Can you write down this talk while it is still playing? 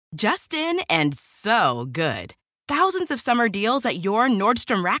Just in and so good. Thousands of summer deals at your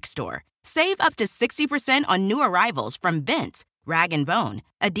Nordstrom Rack store. Save up to 60% on new arrivals from Vince, Rag & Bone,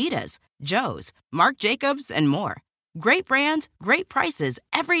 Adidas, Joe's, Marc Jacobs, and more. Great brands, great prices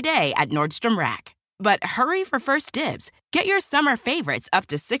every day at Nordstrom Rack. But hurry for first dibs. Get your summer favorites up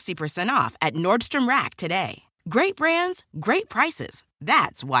to 60% off at Nordstrom Rack today. Great brands, great prices.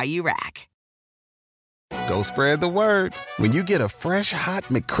 That's why you rack. Go spread the word. When you get a fresh, hot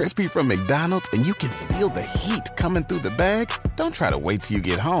McCrispy from McDonald's and you can feel the heat coming through the bag, don't try to wait till you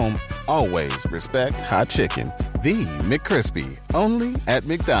get home. Always respect hot chicken. The McCrispy, only at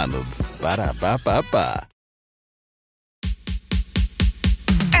McDonald's. Ba-da-ba-ba-ba.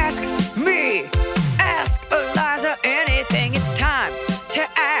 Ask me. Ask Eliza anything. It's time to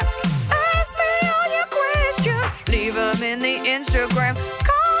ask. Ask me all your questions. Leave them in the Instagram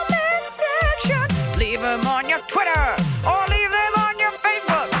comment section. Leave them on your Twitter or leave them on your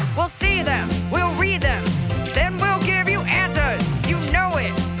Facebook. We'll see them. We'll read them. Then we'll give you answers. You know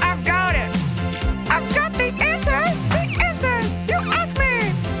it. I've got it. I've got the answer. The answer. You ask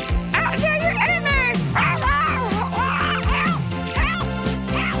me. I'll tell you anything.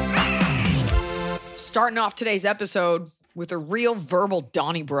 Starting off today's episode with a real verbal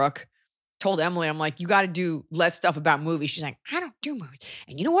Donnybrook. Told Emily, I'm like, you got to do less stuff about movies. She's like, I don't do movies.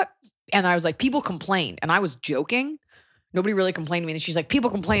 And you know what? And I was like, people complained. And I was joking. Nobody really complained to me. And she's like, people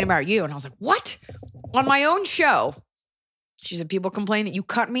complain about you. And I was like, what? On my own show. She said, people complain that you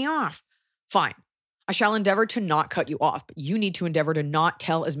cut me off. Fine. I shall endeavor to not cut you off. But you need to endeavor to not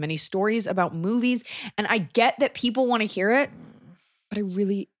tell as many stories about movies. And I get that people want to hear it, but I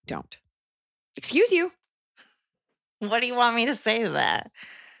really don't. Excuse you. What do you want me to say to that?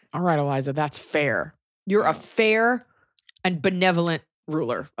 All right, Eliza, that's fair. You're a fair and benevolent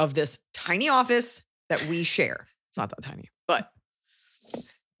ruler of this tiny office that we share. It's not that tiny, but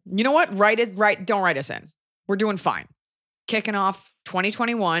you know what? Don't write us in. We're doing fine. Kicking off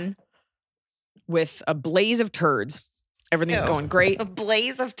 2021 with a blaze of turds. Everything's going great.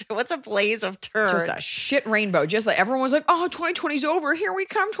 What's a blaze of turds? Just a shit rainbow. Just like everyone was like, oh, 2020's over. Here we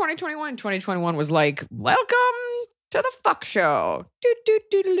come, 2021. 2021 was like, welcome to the fuck show.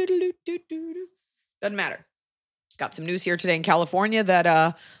 Doesn't matter. Got some news here today in California that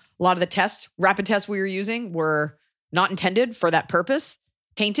a lot of the rapid tests we were using were not intended for that purpose,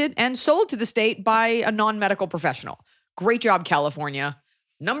 tainted, and sold to the state by a non-medical professional. Great job, California.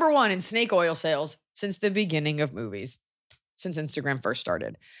 Number one in snake oil sales since the beginning of movies. Since Instagram first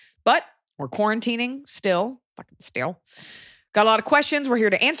started. But we're quarantining still. Fucking still. Got a lot of questions. We're here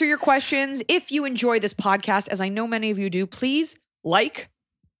to answer your questions. If you enjoy this podcast, as I know many of you do, please like.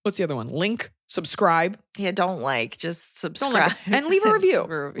 What's the other one? Link. Subscribe. Yeah, don't like. Just subscribe. Don't like. And leave a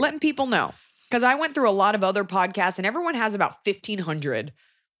review. Letting people know. Because I went through a lot of other podcasts and everyone has about 1,500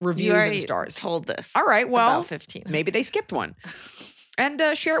 reviews and stars. Told this. All right. Well, about 15. Maybe they skipped one. And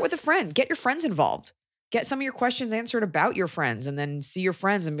share it with a friend. Get your friends involved. Get some of your questions answered about your friends and then see your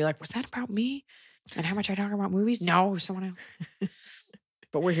friends and be like, was that about me? And how much I talk about movies? No, it was someone else.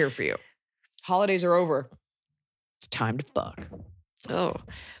 But we're here for you. Holidays are over. It's time to fuck. Oh.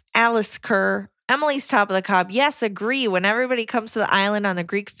 Alice Kerr. Emily's top of the cob. Yes, agree. When everybody comes to the island on the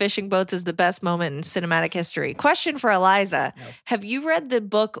Greek fishing boats is the best moment in cinematic history. Question for Eliza. No. Have you read the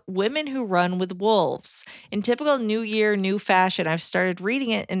book Women Who Run with Wolves? In typical New Year, new fashion, I've started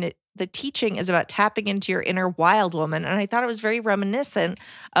reading it and the teaching is about tapping into your inner wild woman. And I thought it was very reminiscent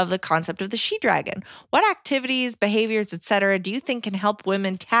of the concept of the she-dragon. What activities, behaviors, etc. do you think can help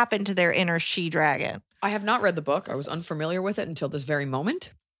women tap into their inner she-dragon? I have not read the book. I was unfamiliar with it until this very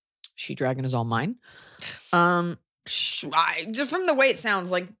moment. She-dragon is all mine. Just from the way it sounds,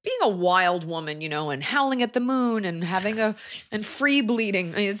 like being a wild woman, and howling at the moon and and free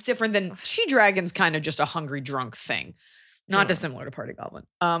bleeding. I mean, it's different than she-dragon's kind of just a hungry drunk thing. Not dissimilar to Party Goblin.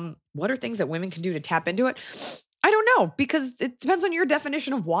 What are things that women can do to tap into it? I don't know, because it depends on your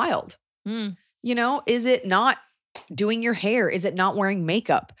definition of wild. Is it not doing your hair? Is it not wearing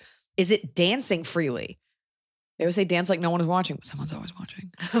makeup? Is it dancing freely? They always say dance like no one is watching, but someone's always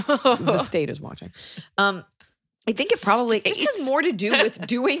watching. The state is watching. I think it probably just has more to do with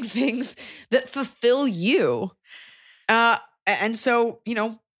doing things that fulfill you. And so,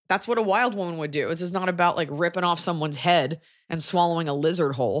 that's what a wild woman would do. This is not about like ripping off someone's head and swallowing a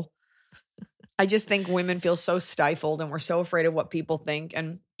lizard whole. I just think women feel so stifled and we're so afraid of what people think.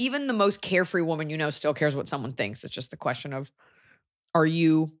 And even the most carefree woman still cares what someone thinks. It's just the question of, are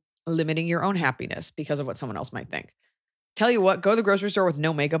you limiting your own happiness because of what someone else might think? Tell you what, go to the grocery store with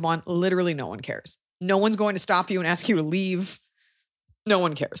no makeup on. Literally no one cares. No one's going to stop you and ask you to leave. No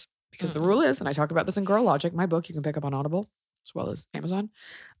one cares. Because the rule is, and I talk about this in Girl Logic, my book you can pick up on Audible as well as Amazon.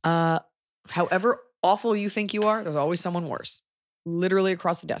 However awful you think you are, there's always someone worse. Literally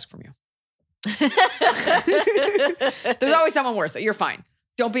across the desk from you. There's always someone worse. You're fine.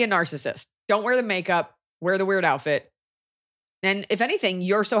 Don't be a narcissist. Don't wear the makeup. Wear the weird outfit. And if anything,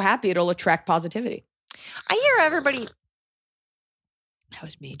 you're so happy it'll attract positivity. I hear everybody. That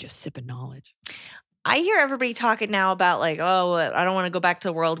was me just sipping knowledge. I hear everybody talking now about like, oh, I don't want to go back to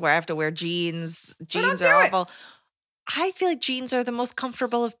a world where I have to wear jeans. Jeans are awful. I feel like jeans are the most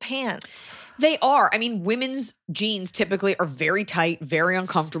comfortable of pants. They are. I mean, women's jeans typically are very tight, very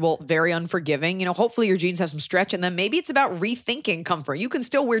uncomfortable, very unforgiving. You know, hopefully your jeans have some stretch, and then maybe it's about rethinking comfort. You can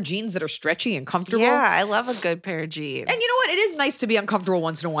still wear jeans that are stretchy and comfortable. Yeah, I love a good pair of jeans. And you know what? It is nice to be uncomfortable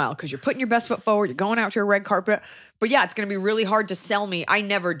once in a while because you're putting your best foot forward. You're going out to a red carpet. But yeah, it's going to be really hard to sell me. I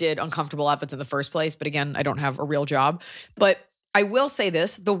never did uncomfortable outfits in the first place. But again, I don't have a real job. But I will say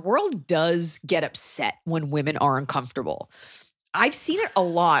this, the world does get upset when women are uncomfortable. I've seen it a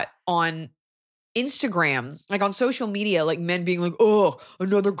lot on Instagram, like on social media, like men being like, oh,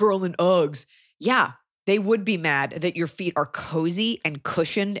 another girl in Uggs. Yeah, they would be mad that your feet are cozy and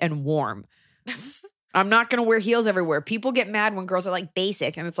cushioned and warm. I'm not going to wear heels everywhere. People get mad when girls are like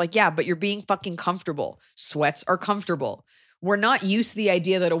basic. And it's like, yeah, but you're being fucking comfortable. Sweats are comfortable. We're not used to the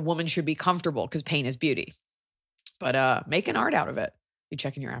idea that a woman should be comfortable because pain is beauty. But make an art out of it. You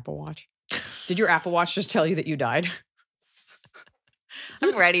checking your Apple Watch? Did your Apple Watch just tell you that you died?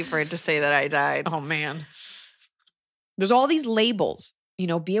 I'm ready for it to say that I died. Oh, man. There's all these labels. You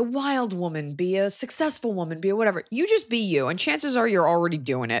know, be a wild woman, be a successful woman, be a whatever. You just be you. And chances are you're already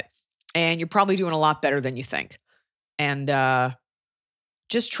doing it. And you're probably doing a lot better than you think. And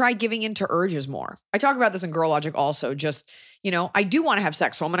just try giving in to urges more. I talk about this in Girl Logic also. Just, you know, I do want to have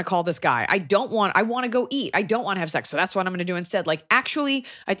sex, so I'm going to call this guy. I want to go eat. I don't want to have sex, so that's what I'm going to do instead. Like, actually,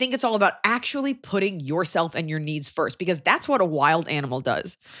 I think it's all about actually putting yourself and your needs first, because that's what a wild animal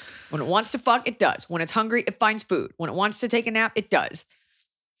does. When it wants to fuck, it does. When it's hungry, it finds food. When it wants to take a nap, it does.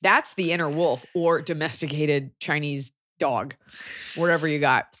 That's the inner wolf or domesticated Chinese dog, whatever you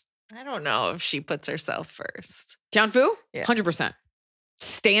got. I don't know if she puts herself first. Tianfu? Yeah. 100%.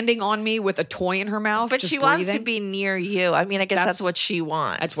 Standing on me with a toy in her mouth. But she wants to be near you. I mean, I guess that's what she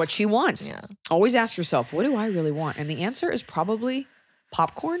wants. That's what she wants. Yeah. Always ask yourself, what do I really want? And the answer is probably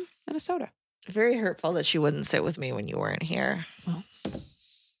popcorn and a soda. Very hurtful that she wouldn't sit with me when you weren't here. Well,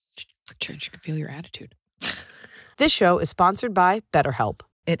 she can feel your attitude. This show is sponsored by BetterHelp.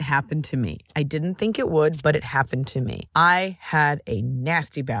 It happened to me. I didn't think it would, but it happened to me. I had a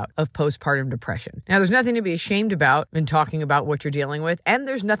nasty bout of postpartum depression. Now, there's nothing to be ashamed about in talking about what you're dealing with, and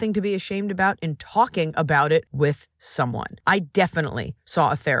there's nothing to be ashamed about in talking about it with someone. I definitely saw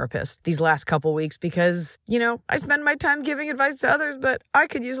a therapist these last couple weeks because, you know, I spend my time giving advice to others, but I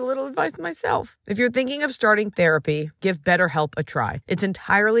could use a little advice myself. If you're thinking of starting therapy, give BetterHelp a try. It's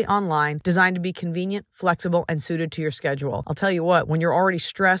entirely online, designed to be convenient, flexible, and suited to your schedule. I'll tell you what, when you're already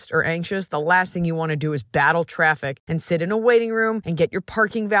stressed or anxious, the last thing you want to do is battle traffic and sit in a waiting room and get your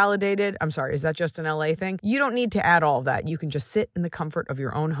parking validated. I'm sorry, is that just an LA thing? You don't need to add all of that. You can just sit in the comfort of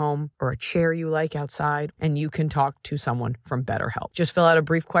your own home or a chair you like outside, and you can talk to someone from BetterHelp. Just fill out a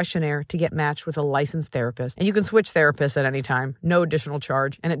brief questionnaire to get matched with a licensed therapist, and you can switch therapists at any time. No additional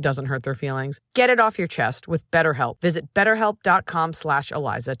charge, and it doesn't hurt their feelings. Get it off your chest with BetterHelp. Visit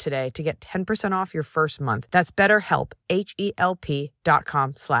BetterHelp.com/Eliza today to get 10% off your first month. That's BetterHelp,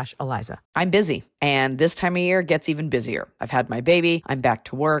 HELP.com/Eliza. I'm busy, and this time of year gets even busier. I've had my baby, I'm back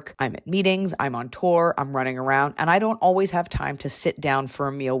to work, I'm at meetings, I'm on tour, I'm running around, and I don't always have time to sit down for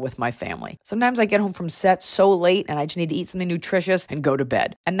a meal with my family. Sometimes I get home from set so late and I just need to eat something nutritious and go to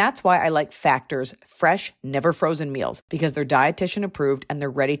bed. And that's why I like Factor's fresh, never frozen meals, because they're dietitian approved and they're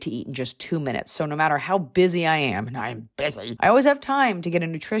ready to eat in just 2 minutes. So no matter how busy I am, and I'm busy, I always have time to get a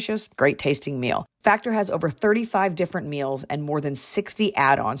nutritious, great tasting meal. Factor has over 35 different meals and more than 60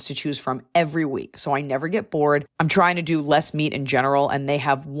 add-ons to choose from every week, so I never get bored. I'm trying to do less meat in general, and they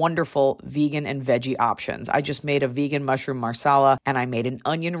have wonderful vegan and veggie options. I just made a vegan mushroom marsala, and I made an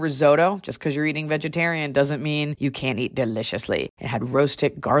onion risotto. Just because you're eating vegetarian doesn't mean you can't eat deliciously. It had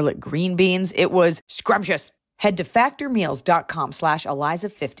roasted garlic green beans. It was scrumptious. Head to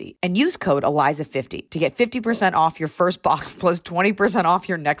factormeals.com/Eliza50 and use code Eliza50 to get 50% off your first box plus 20% off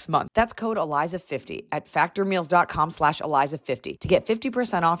your next month. That's code Eliza50 at factormeals.com/Eliza50 to get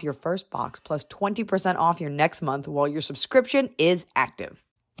 50% off your first box plus 20% off your next month while your subscription is active.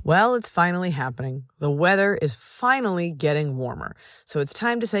 Well, it's finally happening. The weather is finally getting warmer. So it's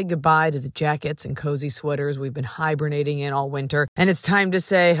time to say goodbye to the jackets and cozy sweaters we've been hibernating in all winter. And it's time to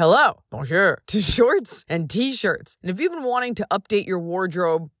say hello, bonjour, to shorts and t-shirts. And if you've been wanting to update your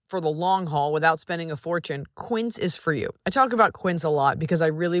wardrobe for the long haul without spending a fortune, Quince is for you. I talk about Quince a lot because I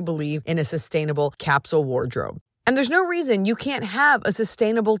really believe in a sustainable capsule wardrobe. And there's no reason you can't have a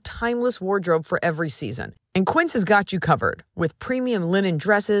sustainable, timeless wardrobe for every season. And Quince has got you covered with premium linen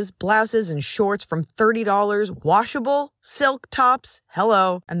dresses, blouses, and shorts from $30, washable, silk tops,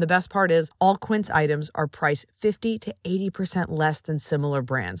 hello. And the best part is, all Quince items are priced 50 to 80% less than similar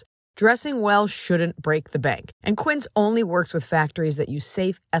brands. Dressing well shouldn't break the bank. And Quince only works with factories that use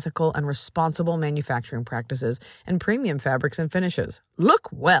safe, ethical, and responsible manufacturing practices and premium fabrics and finishes. Look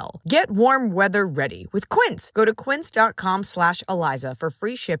well. Get warm weather ready with Quince. Go to quince.com/Eliza for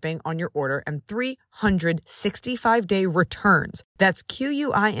free shipping on your order and 365-day returns. That's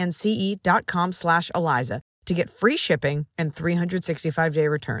QUINCE.com/Eliza to get free shipping and 365-day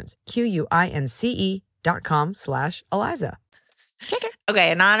returns. QUINCE.com/Eliza.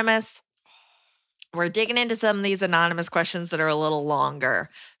 Okay, anonymous. We're digging into some of these anonymous questions that are a little longer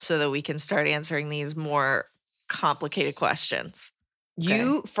so that we can start answering these more complicated questions. Okay.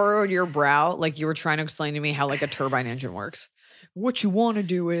 You furrowed your brow like you were trying to explain to me how like a turbine engine works. What you want to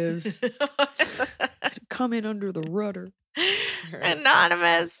do is come in under the rudder.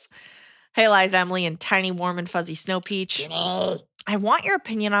 Anonymous. Hey, Liza, Emily, and tiny, warm, and fuzzy Snow Peach. I want your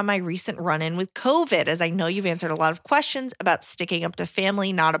opinion on my recent run-in with COVID, as I know you've answered a lot of questions about sticking up to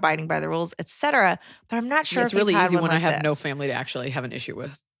family, not abiding by the rules, etc. But I'm not sure it's if really you've had easy one when like I have this. no family to actually have an issue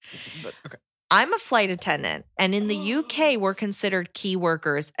with. But okay. I'm a flight attendant, and in the UK, we're considered key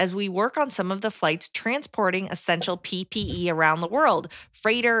workers as we work on some of the flights transporting essential PPE around the world,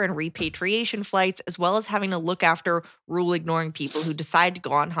 freighter and repatriation flights, as well as having to look after rule-ignoring people who decide to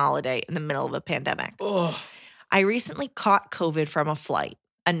go on holiday in the middle of a pandemic. Ugh. I recently caught COVID from a flight.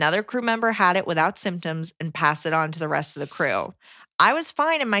 Another crew member had it without symptoms and passed it on to the rest of the crew. I was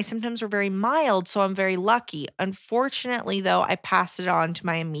fine and my symptoms were very mild, so I'm very lucky. Unfortunately, though, I passed it on to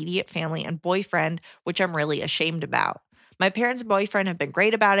my immediate family and boyfriend, which I'm really ashamed about. My parents and boyfriend have been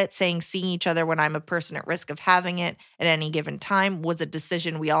great about it, saying seeing each other when I'm a person at risk of having it at any given time was a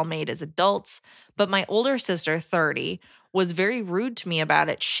decision we all made as adults. But my older sister, 30, was very rude to me about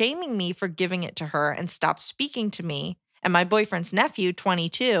it, shaming me for giving it to her and stopped speaking to me. And my boyfriend's nephew,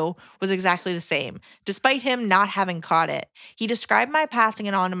 22, was exactly the same, despite him not having caught it. He described my passing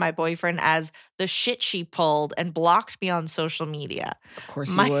it on to my boyfriend as the shit she pulled and blocked me on social media. Of course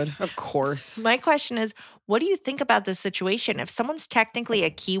you would. Of course. My question is, what do you think about this situation? If someone's technically a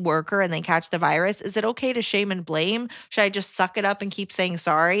key worker and they catch the virus, is it okay to shame and blame? Should I just suck it up and keep saying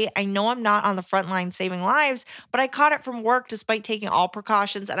sorry? I know I'm not on the front line saving lives, but I caught it from work despite taking all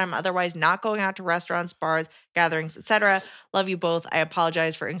precautions, and I'm otherwise not going out to restaurants, bars, gatherings, etc. Love you both. I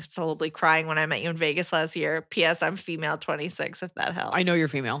apologize for inconsolably crying when I met you in Vegas last year. P.S. I'm female 26, if that helps. I know you're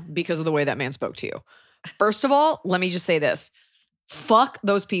female because of the way that man spoke to you. First of all, let me just say this. Fuck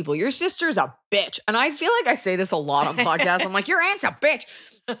those people. Your sister's a bitch. And I feel like I say this a lot on podcasts. I'm like, your aunt's a bitch.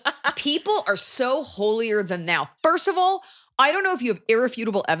 People are so holier than thou. First of all, I don't know if you have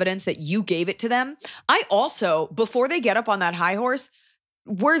irrefutable evidence that you gave it to them. I also, before they get up on that high horse,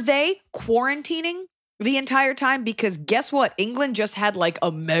 were they quarantining the entire time? Because guess what? England just had like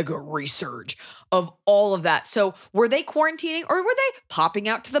a mega resurge of all of that. So were they quarantining or were they popping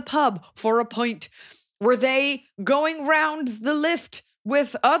out to the pub for a pint? Were they going round the lift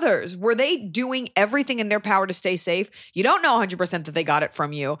with others? Were they doing everything in their power to stay safe? You don't know 100% that they got it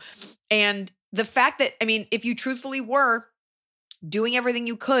from you. And the fact that, I mean, if you truthfully were doing everything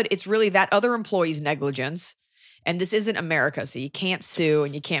you could, it's really that other employee's negligence. And this isn't America, so you can't sue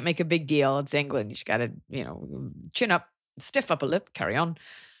and you can't make a big deal. It's England. You just got to, chin up, stiff up a lip, carry on.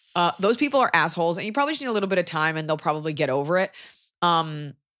 Those people are assholes, and you probably just need a little bit of time, and they'll probably get over it.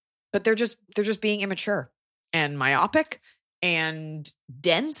 But they're just being immature and myopic and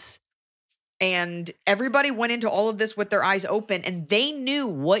dense. And everybody went into all of this with their eyes open, and they knew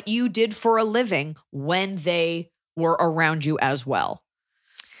what you did for a living when they were around you as well.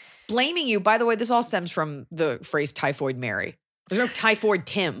 Blaming you, by the way, this all stems from the phrase Typhoid Mary. There's no Typhoid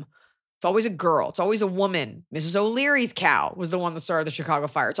Tim. It's always a girl. It's always a woman. Mrs. O'Leary's cow was the one that started the Chicago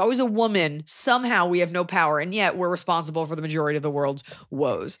fire. It's always a woman. Somehow we have no power, and yet we're responsible for the majority of the world's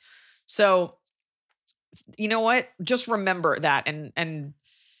woes. So, you know what? Just remember that and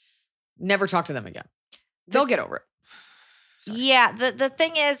never talk to them again. They'll get over it. Sorry. Yeah, the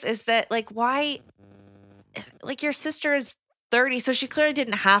thing is that like why, like your sister is 30, so she clearly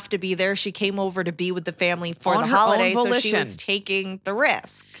didn't have to be there. She came over to be with the family for On the her own holiday, so she volition. was taking the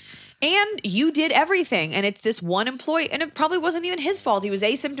risk. And you did everything. And it's this one employee, and it probably wasn't even his fault. He was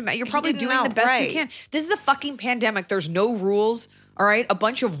asymptomatic. You're probably didn't doing know, the best right. you can. This is a fucking pandemic. There's no rules. All right. A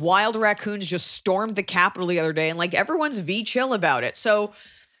bunch of wild raccoons just stormed the Capitol the other day, and like everyone's chill about it. So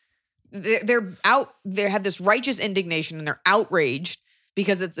they're out. They have this righteous indignation and they're outraged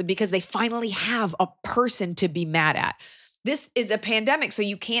because they finally have a person to be mad at. This is a pandemic, so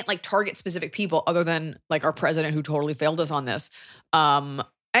you can't like target specific people other than like our president who totally failed us on this. And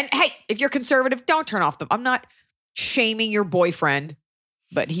hey, if you're conservative, don't turn off them. I'm not shaming your boyfriend,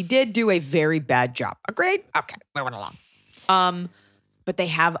 but he did do a very bad job. Agreed? Okay, moving along. But they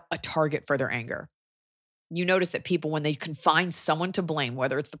have a target for their anger. You notice that people, when they can find someone to blame,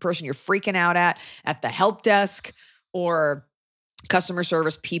 whether it's the person you're freaking out at the help desk or customer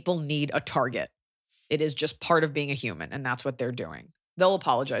service, people need a target. It is just part of being a human, and that's what they're doing. They'll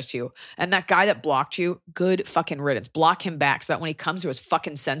apologize to you. And that guy that blocked you, good fucking riddance. Block him back so that when he comes to his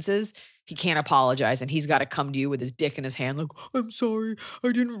fucking senses, he can't apologize, and he's got to come to you with his dick in his hand like, I'm sorry,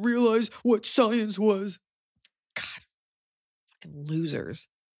 I didn't realize what science was. God, fucking losers.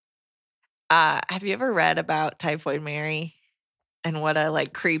 Have you ever read about Typhoid Mary and what a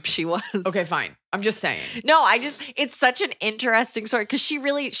like creep she was? Okay, fine. I'm just saying. No, it's such an interesting story because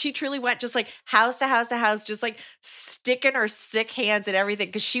she truly went just like house to house to house, just like sticking her sick hands and everything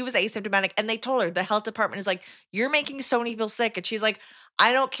because she was asymptomatic. And they told her, the health department is like, you're making so many people sick. And she's like,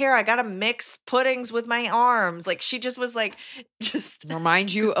 I don't care. I got to mix puddings with my arms. Like she just was like, just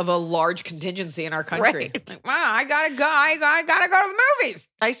remind you of a large contingency in our country. Right. Like, wow, I gotta go. I gotta go to the movies.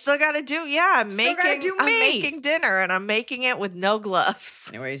 I still got to do. Yeah, I'm making dinner and I'm making it with no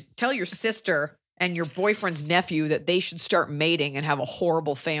gloves. Anyways, tell your sister and your boyfriend's nephew that they should start mating and have a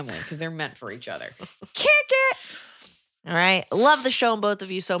horrible family because they're meant for each other. Kick it. All right. Love the show and both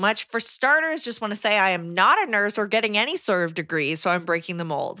of you so much. For starters, just want to say I am not a nurse or getting any sort of degree, so I'm breaking the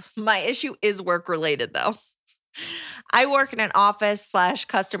mold. My issue is work related, though. I work in an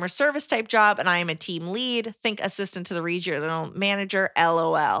office/customer service type job, and I am a team lead. Think assistant to the regional manager,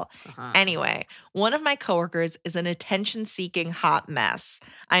 LOL. Anyway, one of my coworkers is an attention-seeking hot mess.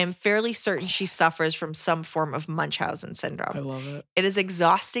 I am fairly certain she suffers from some form of Munchausen syndrome. I love it. It is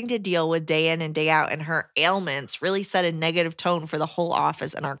exhausting to deal with day in and day out, and her ailments really set a negative tone for the whole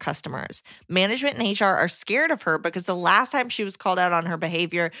office and our customers. Management and HR are scared of her because the last time she was called out on her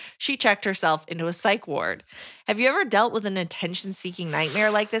behavior, she checked herself into a psych ward. Have you ever dealt with an attention-seeking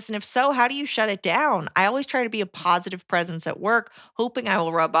nightmare like this? And if so, how do you shut it down? I always try to be a positive presence at work, hoping I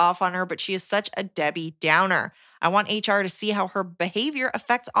will rub off on her, but she is such a Debbie Downer. I want HR to see how her behavior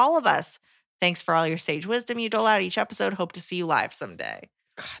affects all of us. Thanks for all your sage wisdom you dole out each episode. Hope to see you live someday.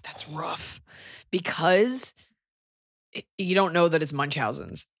 God, that's rough because you don't know that it's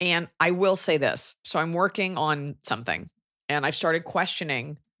Munchausen's. And I will say this. So I'm working on something and I've started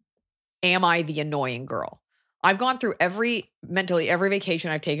questioning, am I the annoying girl? I've gone through every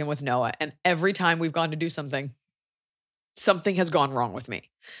vacation I've taken with Noah, and every time we've gone to do something has gone wrong with me.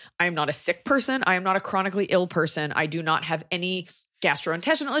 I am not a sick person. I am not a chronically ill person. I do not have any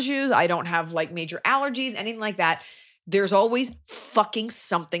gastrointestinal issues. I don't have like major allergies, anything like that. There's always fucking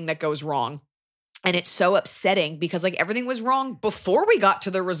something that goes wrong. And it's so upsetting because like everything was wrong before we got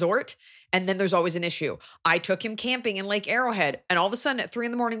to the resort. And then there's always an issue. I took him camping in Lake Arrowhead and all of a sudden at 3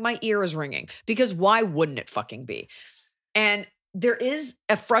 a.m, my ear is ringing because why wouldn't it fucking be? And there is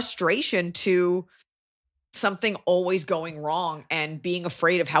a frustration to something always going wrong and being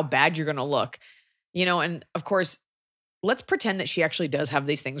afraid of how bad you're going to look, you know? And of course, let's pretend that she actually does have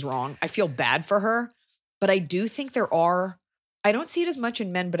these things wrong. I feel bad for her, but I do think I don't see it as much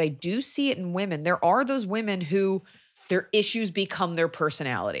in men, but I do see it in women. There are those women who their issues become their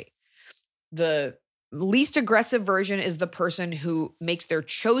personality. The least aggressive version is the person who makes their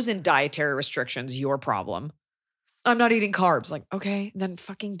chosen dietary restrictions your problem. I'm not eating carbs. Like, okay, then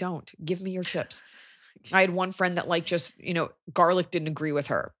fucking don't. Give me your chips. I had one friend that like just, garlic didn't agree with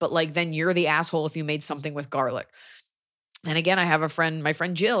her, but like then you're the asshole if you made something with garlic. And again, I have my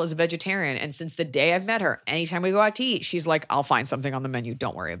friend Jill is a vegetarian. And since the day I've met her, anytime we go out to eat, she's like, I'll find something on the menu.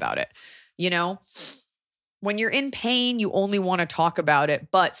 Don't worry about it. When you're in pain, you only want to talk about it.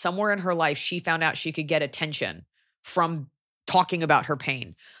 But somewhere in her life, she found out she could get attention from talking about her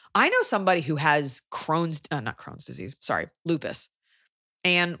pain. I know somebody who has lupus.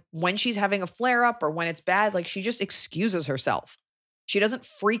 And when she's having a flare up or when it's bad, like she just excuses herself. She doesn't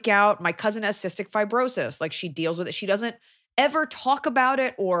freak out. My cousin has cystic fibrosis. Like she deals with it. She doesn't ever talk about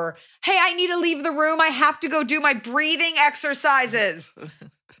it or, hey, I need to leave the room. I have to go do my breathing exercises.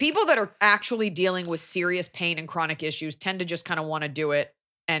 People that are actually dealing with serious pain and chronic issues tend to just kind of want to do it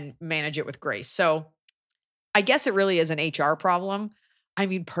and manage it with grace. So I guess it really is an HR problem. I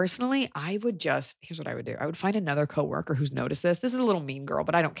mean, personally, here's what I would do. I would find another coworker who's noticed this. This is a little mean girl,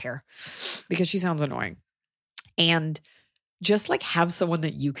 but I don't care because she sounds annoying. And just like have someone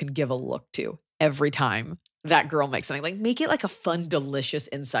that you can give a look to every time that girl makes something. Like, make it like a fun, delicious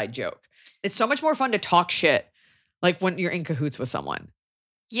inside joke. It's so much more fun to talk shit like when you're in cahoots with someone.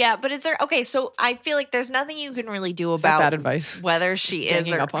 Yeah, but is there okay? So I feel like there's nothing you can really do Is that about bad advice? whether she is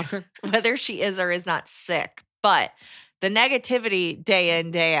Ganging or up on her. whether she is or is not sick. But the negativity day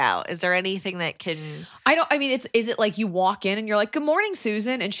in, day out, is there anything that can? Is it like you walk in and you're like, good morning,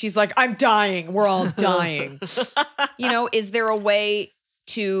 Susan? And she's like, I'm dying. We're all dying. Is there a way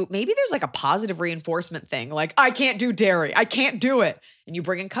to, maybe there's like a positive reinforcement thing. Like, I can't do dairy. I can't do it. And you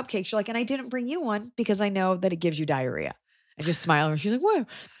bring in cupcakes. You're like, and I didn't bring you one because I know that it gives you diarrhea. I just smile and she's like, whoa.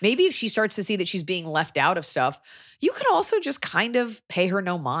 Maybe if she starts to see that she's being left out of stuff, you could also just kind of pay her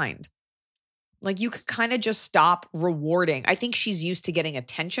no mind. Like, you could kind of just stop rewarding. I think she's used to getting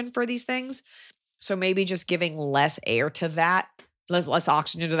attention for these things. So maybe just giving less air to that, less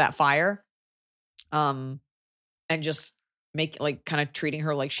oxygen to that fire. And just make like kind of treating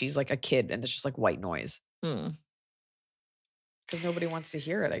her like she's like a kid and it's just like white noise. Because nobody wants to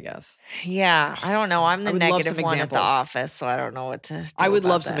hear it, I guess. Yeah, I don't know. I'm the negative one examples. at the office, so I don't know what to do. I would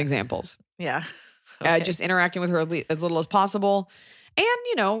love that. some examples. Yeah. Okay. Just interacting with her as little as possible.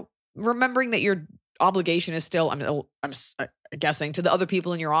 And, remembering that your obligation is still, I'm guessing, to the other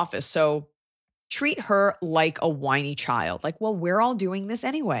people in your office. So treat her like a whiny child. Like, well, we're all doing this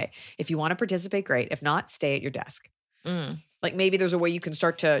anyway. If you want to participate, great. If not, stay at your desk. Like, maybe there's a way you can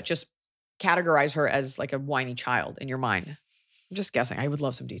start to just categorize her as like a whiny child in your mind. I'm just guessing. I would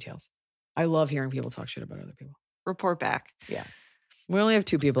love some details. I love hearing people talk shit about other people. Report back. Yeah. We only have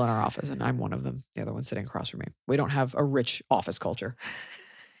 2 people in our office, and I'm one of them. The other one's sitting across from me. We don't have a rich office culture.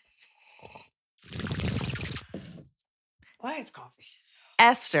 Why? It's coffee.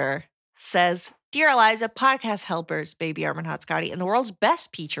 Esther says, Dear Eliza, podcast helpers, baby Armin Hot Scotty, and the world's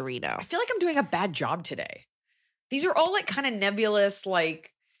best Peacherino. I feel like I'm doing a bad job today. These are all like kind of nebulous,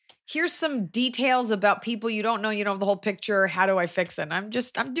 like, here's some details about people you don't know. You don't have the whole picture. How do I fix it? And I'm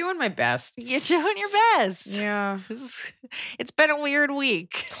doing my best. You're doing your best. Yeah. It's been a weird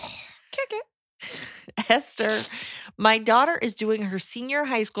week. Kick it. Esther, my daughter is doing her senior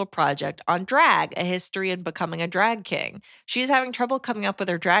high school project on drag, a history in becoming a drag king. She is having trouble coming up with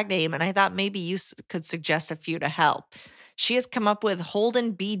her drag name, and I thought maybe you could suggest a few to help. She has come up with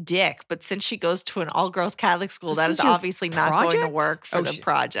Holden B. Dick, but since she goes to an all-girls Catholic school, that is obviously not going to work for the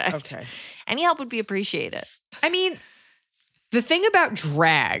project. Okay. Any help would be appreciated. I mean, the thing about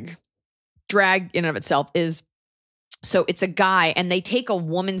drag in and of itself is, so it's a guy and they take a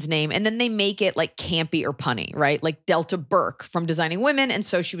woman's name and then they make it like campy or punny, right? Like Delta Burke from Designing Women. And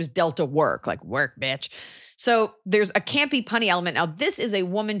so she was Delta Work, like work, bitch. So there's a campy punny element. Now this is a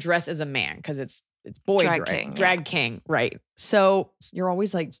woman dressed as a man because it's boy drag king, right? So you're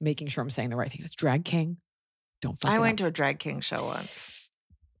always like making sure I'm saying the right thing. It's drag king. Don't fuck it up. I went to a drag king show once.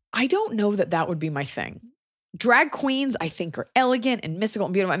 I don't know that would be my thing. Drag queens, I think, are elegant and mystical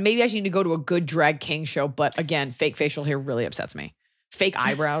and beautiful. And maybe I should need to go to a good drag king show. But again, fake facial hair really upsets me. Fake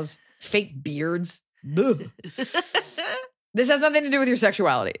eyebrows, fake beards. This has nothing to do with your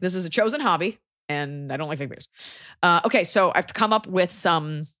sexuality. This is a chosen hobby, and I don't like fake beards. Okay, so I've come up with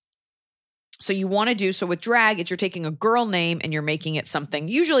some. So you want to do, so with drag, you're taking a girl name and you're making it something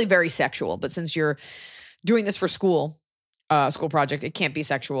usually very sexual. But since you're doing this for school project, it can't be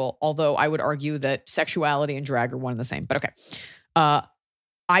sexual, although I would argue that sexuality and drag are one and the same. But okay.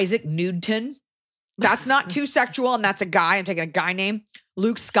 Isaac Newton. That's not too sexual, and that's a guy. I'm taking a guy name.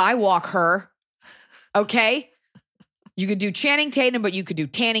 Luke Skywalker. Okay? You could do Channing Tatum, but you could do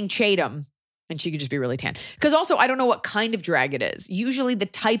Tanning Chatham, and she could just be really tan. Because also, I don't know what kind of drag it is. Usually the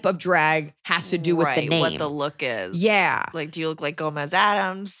type of drag has to do with the name. What the look is. Yeah. Like, do you look like Gomez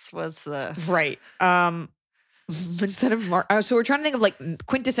Adams? What's the... Right. Instead of Mark, so we're trying to think of like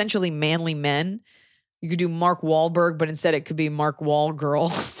quintessentially manly men. You could do Mark Wahlberg, but instead it could be Mark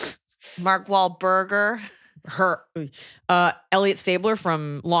Wahlgirl. Mark Wahlberger. Her. Elliot Stabler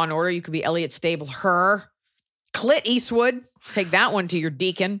from Law and Order. You could be Elliot Stabler. Her. Clint Eastwood. Take that one to your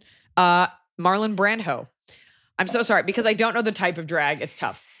deacon. Marlon Brando. I'm so sorry because I don't know the type of drag. It's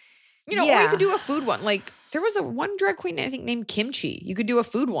tough. Or you could do a food one. Like there was one drag queen I think named Kimchi. You could do a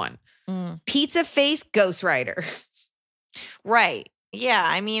food one. Pizza face ghostwriter. Right. Yeah.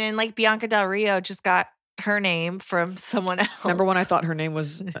 I mean, and like Bianca Del Rio just got her name from someone else. Remember when I thought her name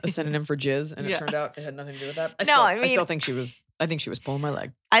was a synonym for jizz and it turned out it had nothing to do with that? I still think she was pulling my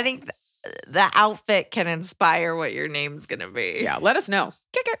leg. I think the outfit can inspire what your name's going to be. Yeah. Let us know.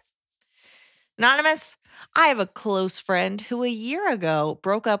 Kick it. Anonymous, I have a close friend who a year ago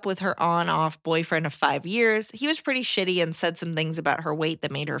broke up with her on-off boyfriend of 5 years. He was pretty shitty and said some things about her weight that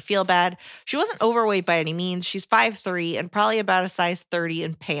made her feel bad. She wasn't overweight by any means. She's 5'3" and probably about a size 30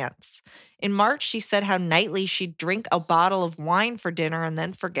 in pants. In March, she said how nightly she'd drink a bottle of wine for dinner and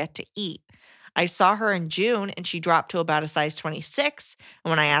then forget to eat. I saw her in June and she dropped to about a size 26. And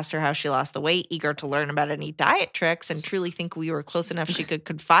when I asked her how she lost the weight, eager to learn about any diet tricks and truly think we were close enough she could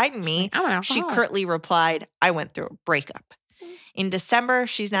confide in me, she curtly replied, I went through a breakup. In December,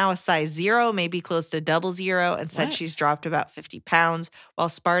 she's now a size 0, maybe close to 00, and said she's dropped about 50 pounds while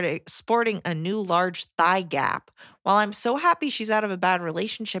sporting a new large thigh gap. While I'm so happy she's out of a bad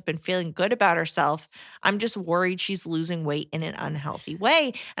relationship and feeling good about herself, I'm just worried she's losing weight in an unhealthy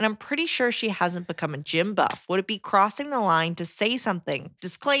way, and I'm pretty sure she hasn't become a gym buff. Would it be crossing the line to say something?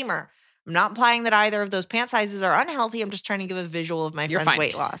 Disclaimer, I'm not implying that either of those pant sizes are unhealthy. I'm just trying to give a visual of my friend's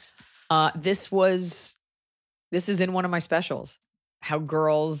weight loss. This is in one of my specials. How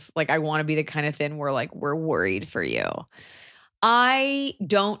girls, like, I want to be the kind of thin where, like, we're worried for you. I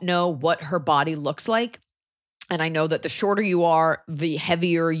don't know what her body looks like. And I know that the shorter you are, the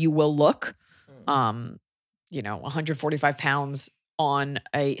heavier you will look. 145 pounds on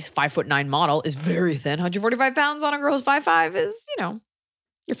a 5'9" model is very thin. 145 pounds on a girl who's 5'5" is,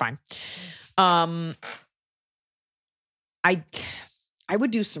 you're fine. I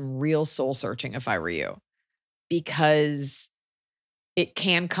would do some real soul searching if I were you, because it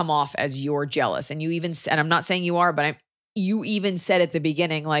can come off as you're jealous. And you even said, and I'm not saying you are, but you even said at the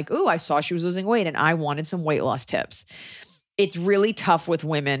beginning, like, oh, I saw she was losing weight and I wanted some weight loss tips. It's really tough with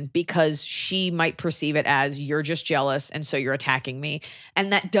women because she might perceive it as you're just jealous and so you're attacking me.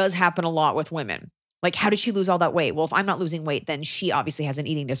 And that does happen a lot with women. Like, how did she lose all that weight? Well, if I'm not losing weight, then she obviously has an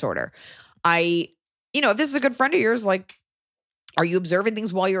eating disorder. If this is a good friend of yours, like, are you observing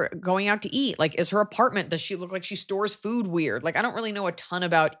things while you're going out to eat? Like, is her apartment, does she look like she stores food weird? Like, I don't really know a ton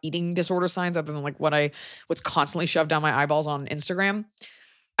about eating disorder signs other than like what's constantly shoved down my eyeballs on Instagram.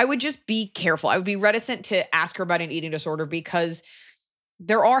 I would just be careful. I would be reticent to ask her about an eating disorder because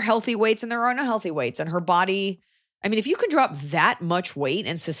there are healthy weights and there are unhealthy weights. And her body, I mean, if you could drop that much weight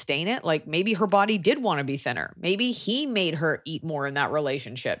and sustain it, like maybe her body did want to be thinner. Maybe he made her eat more in that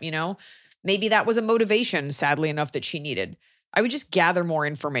relationship, Maybe that was a motivation, sadly enough, that she needed. I would just gather more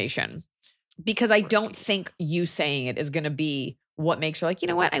information because I don't think you saying it is going to be what makes her like, you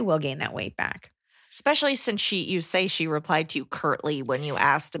know what, I will gain that weight back. Especially since you say she replied to you curtly when you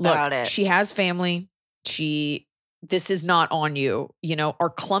asked about it. She has family. This is not on you. Are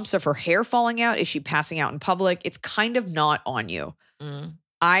clumps of her hair falling out? Is she passing out in public? It's kind of not on you.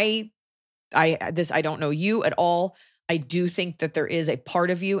 I don't know you at all. I do think that there is a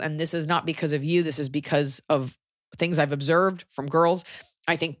part of you, and this is not because of you. This is because of things I've observed from girls.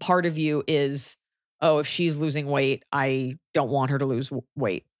 I think part of you is, if she's losing weight, I don't want her to lose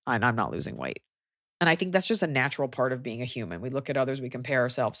weight, and I'm not losing weight. And I think that's just a natural part of being a human. We look at others, we compare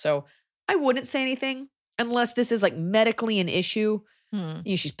ourselves. So I wouldn't say anything unless this is like medically an issue.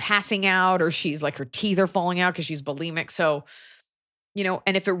 She's passing out or she's like her teeth are falling out because she's bulimic. So,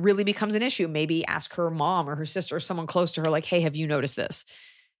 and if it really becomes an issue, maybe ask her mom or her sister or someone close to her, like, hey, have you noticed this?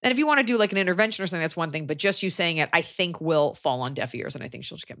 And if you want to do like an intervention or something, that's one thing. But just you saying it, I think will fall on deaf ears. And I think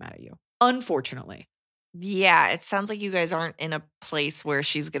she'll just get mad at you. Unfortunately. Yeah, it sounds like you guys aren't in a place where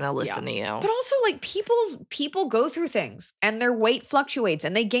she's going to listen to you. But also, like, people go through things and their weight fluctuates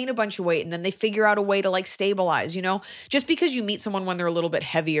and they gain a bunch of weight and then they figure out a way to like stabilize, Just because you meet someone when they're a little bit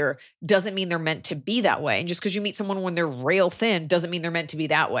heavier doesn't mean they're meant to be that way. And just because you meet someone when they're rail thin doesn't mean they're meant to be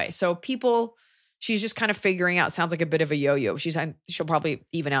that way. So she's just kind of figuring out, sounds like a bit of a yo-yo. She'll probably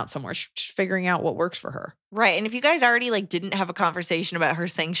even out somewhere. She's figuring out what works for her. Right. And if you guys already like didn't have a conversation about her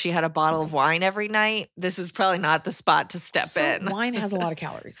saying she had a bottle of wine every night, this is probably not the spot to step in. Wine has a lot of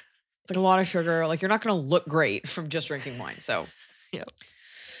calories. It's like a lot of sugar. Like, you're not going to look great from just drinking wine. So, yeah.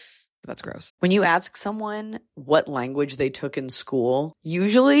 That's gross. When you ask someone what language they took in school,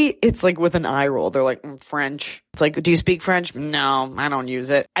 usually it's like with an eye roll. They're like, French. It's like, do you speak French? No, I don't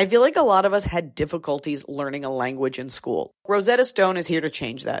use it. I feel like a lot of us had difficulties learning a language in school. Rosetta Stone is here to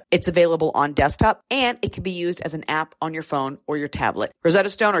change that. It's available on desktop and it can be used as an app on your phone or your tablet. Rosetta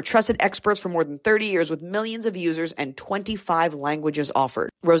Stone are trusted experts for more than 30 years with millions of users and 25 languages offered.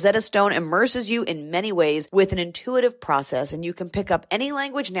 Rosetta Stone immerses you in many ways with an intuitive process, and you can pick up any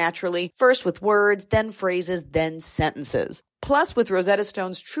language naturally, first with words, then phrases, then sentences. Plus, with Rosetta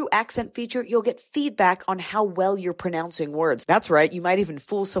Stone's True Accent feature, you'll get feedback on how well you're pronouncing words. That's right, you might even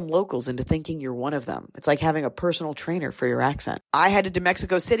fool some locals into thinking you're one of them. It's like having a personal trainer for your accent. I headed to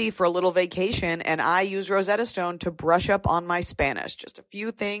Mexico City for a little vacation, and I used Rosetta Stone to brush up on my Spanish. Just a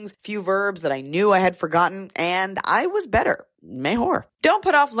few things, few verbs that I knew I had forgotten, and I was better. Mejor. Don't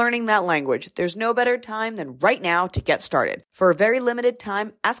put off learning that language. There's no better time than right now to get started. For a very limited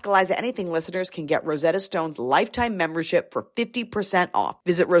time, Ask Eliza Anything listeners can get Rosetta Stone's lifetime membership for 50% off.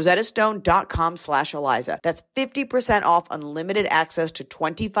 Visit rosettastone.com/Eliza. That's 50% off unlimited access to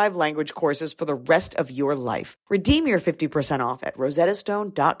 25 language courses for the rest of your life. Redeem your 50% off at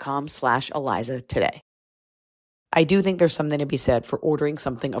rosettastone.com/Eliza today. I do think there's something to be said for ordering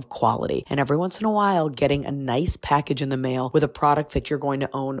something of quality and every once in a while getting a nice package in the mail with a product that you're going to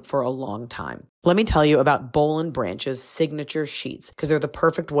own for a long time. Let me tell you about Boll & Branch's signature sheets, because they're the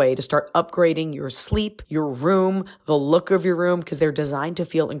perfect way to start upgrading your sleep, your room, the look of your room, because they're designed to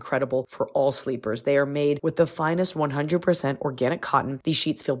feel incredible for all sleepers. They are made with the finest 100% organic cotton. These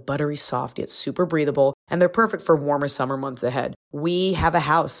sheets feel buttery soft yet super breathable, and they're perfect for warmer summer months ahead. We have a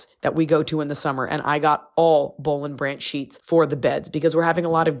house that we go to in the summer, and I got all Boll & Branch sheets for the beds because we're having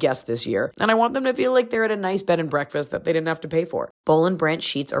a lot of guests this year, and I want them to feel like they're at a nice bed and breakfast that they didn't have to pay for. Boll & Branch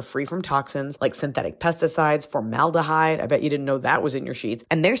sheets are free from toxins like synthetic pesticides, formaldehyde. I bet you didn't know that was in your sheets.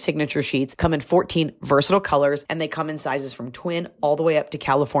 And their signature sheets come in 14 versatile colors, and they come in sizes from twin all the way up to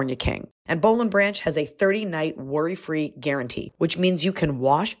California King. And Boll & Branch has a 30-night worry-free guarantee, which means you can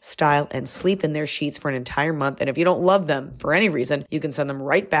wash, style, and sleep in their sheets for an entire month. And if you don't love them for any reason, you can send them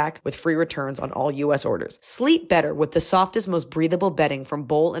right back with free returns on all U.S. orders. Sleep better with the softest, most breathable bedding from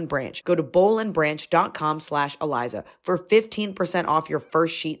Boll & Branch. Go to bollandbranch.com/Eliza for 15% off your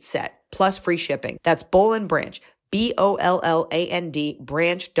first sheet set, plus free shipping. That's Boll & Branch. BOLLAND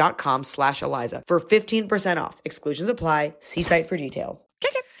branch.com/Eliza for 15% off. Exclusions apply. See site for details.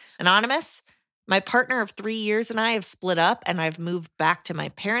 Anonymous, my partner of 3 years and I have split up, and I've moved back to my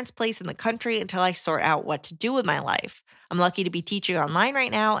parents' place in the country until I sort out what to do with my life. I'm lucky to be teaching online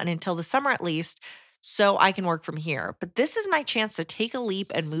right now, and until the summer at least, so I can work from here. But this is my chance to take a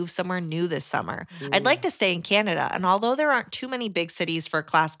leap and move somewhere new this summer. I'd like to stay in Canada, and although there aren't too many big cities for a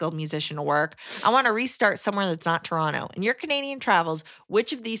classical musician to work, I want to restart somewhere that's not Toronto. In your Canadian travels,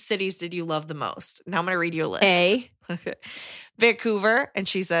 which of these cities did you love the most? Now I'm going to read you a list. A. Vancouver, and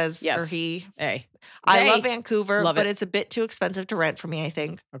she says, Yes. or he. A. I A. love Vancouver, Love but it. it's a bit too expensive to rent for me, I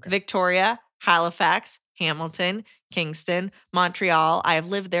think. Okay. Victoria, Halifax, Hamilton, Kingston, Montreal. I have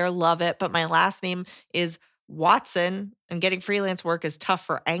lived there, love it, but my last name is Watson, and getting freelance work is tough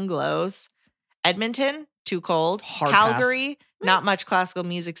for Anglos. Edmonton, too cold. Hard Calgary, not much classical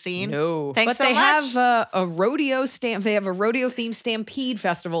music scene. No. Thanks but so they much. have a rodeo stamp. They have a rodeo themed stampede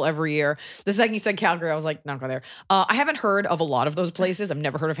festival every year. The second you said Calgary, I was like, not go there. I haven't heard of a lot of those places. I've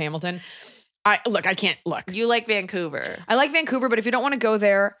never heard of Hamilton. I can't look. You like Vancouver. I like Vancouver, but if you don't want to go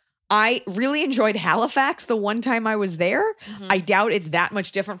there, I really enjoyed Halifax the one time I was there. I doubt it's that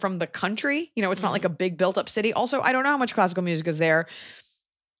much different from the country. You know, it's not like a big built up city. Also, I don't know how much classical music is there.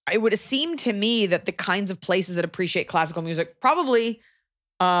 It would have seemed to me that the kinds of places that appreciate classical music, probably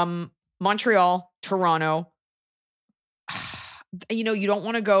Montreal, Toronto. You know, you don't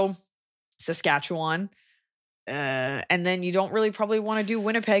want to go Saskatchewan. And then you don't really probably want to do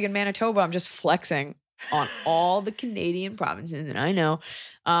Winnipeg and Manitoba. I'm just flexing on all the Canadian provinces that I know.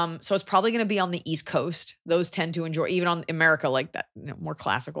 So it's probably going to be on the East Coast. Those tend to enjoy, even on America, like that, you know, more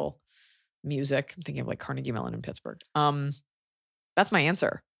classical music. I'm thinking of like Carnegie Mellon in Pittsburgh. That's my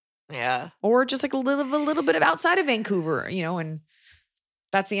answer. Yeah. Or just like a little bit of outside of Vancouver, you know, and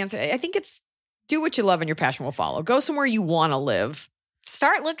that's the answer. I think it's do what you love and your passion will follow. Go somewhere you want to live.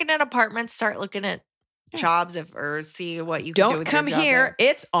 Start looking at apartments, start looking at jobs or see what you can do Don't with come your job here. there.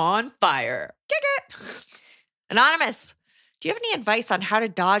 It's on fire. Kick it. Anonymous, do you have any advice on how to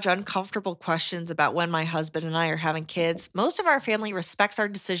dodge uncomfortable questions about when my husband and I are having kids? Most of our family respects our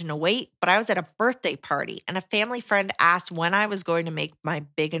decision to wait, but I was at a birthday party and a family friend asked when I was going to make my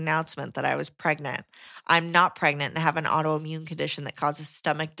big announcement that I was pregnant. I'm not pregnant and have an autoimmune condition that causes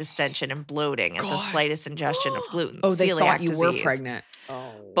stomach distension and bloating at the slightest ingestion of gluten. Oh, they celiac thought you were disease. pregnant.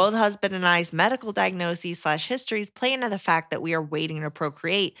 Oh. Both husband and I's medical diagnoses / histories play into the fact that we are waiting to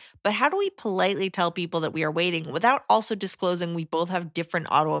procreate, but how do we politely tell people that we are waiting without also disclosing we both have different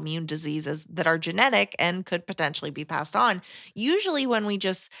autoimmune diseases that are genetic and could potentially be passed on? Usually when we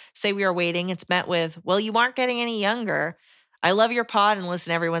just say we are waiting, it's met with, well, you aren't getting any younger. I love your pod and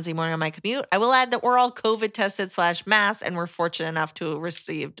listen every Wednesday morning on my commute. I will add that we're all COVID tested / masked, and we're fortunate enough to have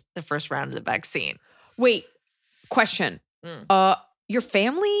received the first round of the vaccine. Wait, question. your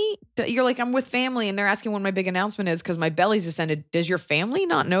family, you're like, I'm with family and they're asking when my big announcement is because my belly's descended. Does your family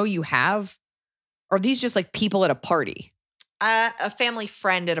not know you have? Or are these just like people at a party? A family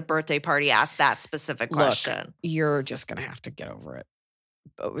friend at a birthday party asked that specific question. Look, you're just going to have to get over it.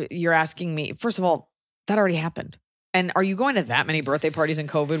 You're asking me, first of all, that already happened. And are you going to that many birthday parties in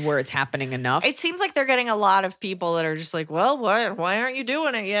COVID where it's happening enough? It seems like they're getting a lot of people that are just like, well, why aren't you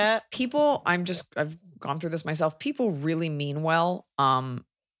doing it yet? People, I've gone through this myself. People really mean well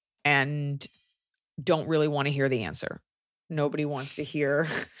and don't really want to hear the answer. Nobody wants to hear,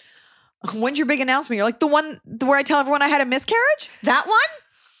 when's your big announcement? You're like, the one where I tell everyone I had a miscarriage? That one?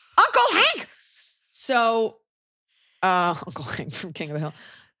 Uncle Hank! So, Uncle Hank from King of the Hill.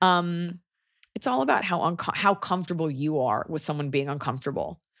 It's all about how comfortable you are with someone being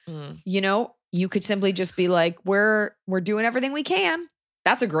uncomfortable. You know, you could simply just be like, we're doing everything we can.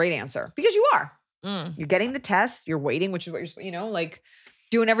 That's a great answer because you are. You're getting the test. You're waiting, which is what you're, like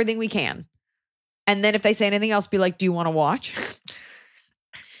doing everything we can. And then if they say anything else, be like, do you want to watch?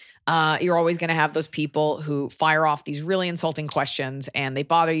 You're always going to have those people who fire off these really insulting questions and they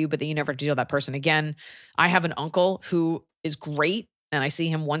bother you, but then you never have to deal with that person again. I have an uncle who is great. And I see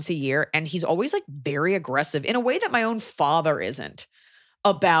him once a year and he's always like very aggressive in a way that my own father isn't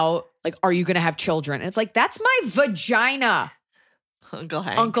about like, are you going to have children? And it's like, that's my vagina. Uncle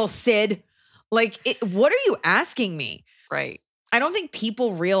Hank. Uncle Sid. Like, what are you asking me? Right. I don't think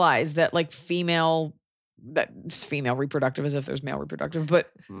people realize that like female reproductive as if there's male reproductive,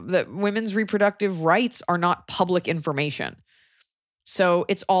 but that women's reproductive rights are not public information. So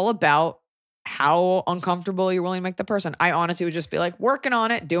it's all about how uncomfortable you're willing to make the person. I honestly would just be like, working on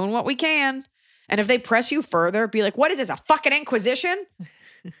it, doing what we can. And if they press you further, be like, what is this, a fucking inquisition?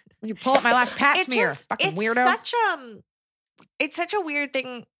 When you pull up my last pap smear, fucking weirdo. It's such a weird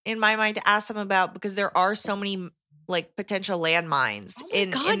thing in my mind to ask them about because there are so many like potential landmines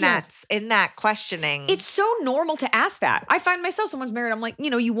in that questioning. It's so normal to ask that. I find myself, someone's married, I'm like,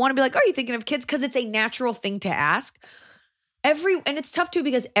 you want to be like, are you thinking of kids? Because it's a natural thing to ask. And it's tough too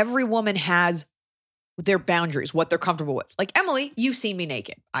because every woman has their boundaries, what they're comfortable with. Like Emily, you've seen me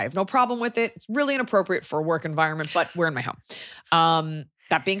naked. I have no problem with it. It's really inappropriate for a work environment, but we're in my home.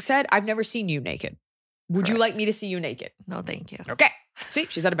 That being said, I've never seen you naked. Would you like me to see you naked? No, thank you. Okay. See,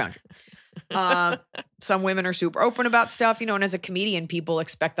 she's at a boundary. Some women are super open about stuff, and as a comedian, people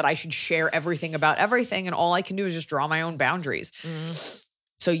expect that I should share everything about everything. And all I can do is just draw my own boundaries.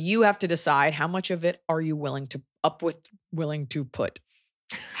 So you have to decide how much of it are you willing to put?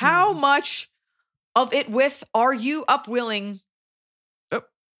 How much of it are you willing? Oh,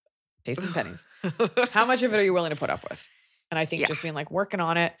 tasting pennies. How much of it are you willing to put up with? And I think just being like working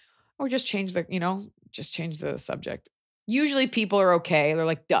on it, or just change the subject. Usually people are okay. They're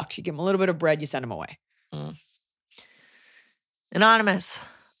like ducks. You give them a little bit of bread, you send them away. Anonymous.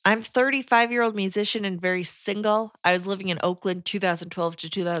 I'm 35-year-old musician and very single. I was living in Oakland 2012 to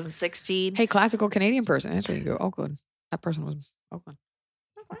 2016. Hey, classical Canadian person. That's where you go, Oakland. That person was Oakland.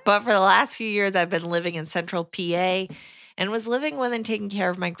 But for the last few years, I've been living in central PA and was living with and taking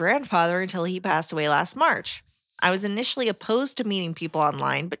care of my grandfather until he passed away last March. I was initially opposed to meeting people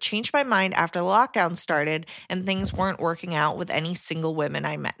online, but changed my mind after the lockdown started and things weren't working out with any single women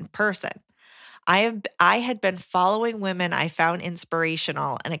I met in person. I had been following women I found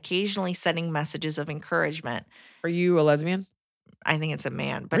inspirational and occasionally sending messages of encouragement. Are you a lesbian? I think it's a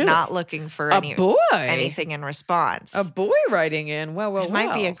man, but Really? not looking for anything in response. A boy writing in. Well. It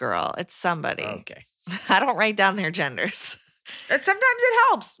might be a girl. It's somebody. Okay. I don't write down their genders. Sometimes it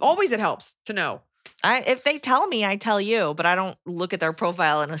helps. Always it helps to know. If they tell me, I tell you, but I don't look at their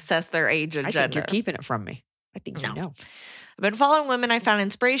profile and assess their age and I gender. think you're keeping it from me. I think you know. I've been following women I found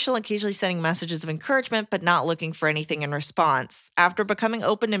inspirational, occasionally sending messages of encouragement, but not looking for anything in response. After becoming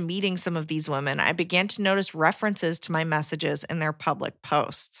open to meeting some of these women, I began to notice references to my messages in their public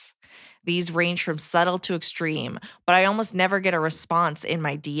posts. These range from subtle to extreme, but I almost never get a response in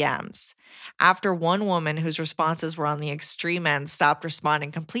my DMs. After one woman whose responses were on the extreme end stopped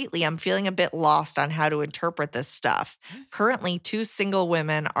responding completely, I'm feeling a bit lost on how to interpret this stuff. Currently, 2 single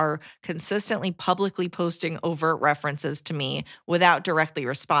women are consistently publicly posting overt references to me without directly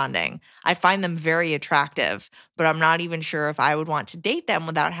responding. I find them very attractive, but I'm not even sure if I would want to date them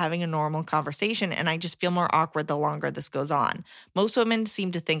without having a normal conversation, and I just feel more awkward the longer this goes on. Most women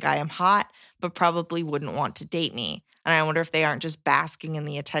seem to think I am hot, but probably wouldn't want to date me. And I wonder if they aren't just basking in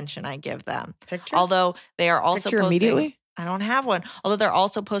the attention I give them. Picture? Although they are also Picture posting. immediately? I don't have one. Although they're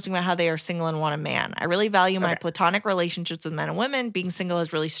also posting about how they are single and want a man. I really value my platonic relationships with men and women. Being single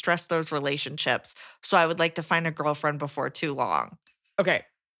has really stressed those relationships. So I would like to find a girlfriend before too long. Okay.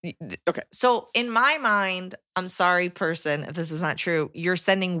 Okay. So in my mind, I'm sorry, person, if this is not true, you're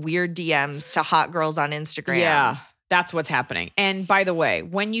sending weird DMs to hot girls on Instagram. Yeah, that's what's happening. And by the way,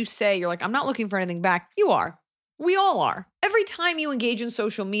 when you say you're like, I'm not looking for anything back, you are. We all are. Every time you engage in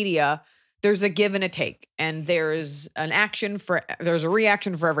social media, there's a give and a take, and there's a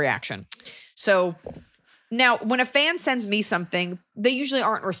reaction for every action. So now when a fan sends me something, they usually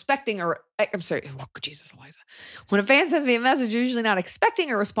aren't respecting I'm sorry. Oh, Jesus, Eliza. When a fan sends me a message, you're usually not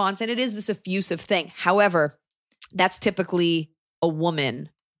expecting a response, and it is this effusive thing. However, that's typically a woman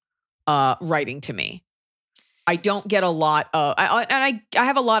writing to me. I don't get a lot of, I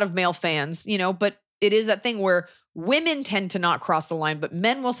have a lot of male fans, but it is that thing where women tend to not cross the line, but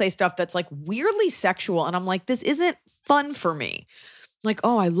men will say stuff that's like weirdly sexual. And I'm like, this isn't fun for me. Like,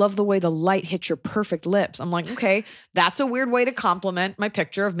 oh, I love the way the light hits your perfect lips. I'm like, okay, that's a weird way to compliment my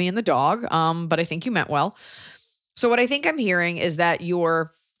picture of me and the dog. But I think you meant well. So what I think I'm hearing is that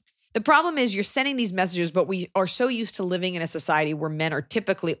the problem is you're sending these messages, but we are so used to living in a society where men are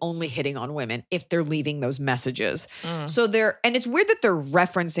typically only hitting on women if they're leaving those messages. So and it's weird that they're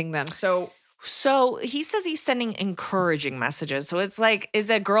referencing them. So he says he's sending encouraging messages. So it's like, is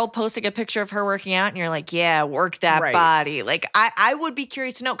a girl posting a picture of her working out and you're like, yeah, work that body. Like I would be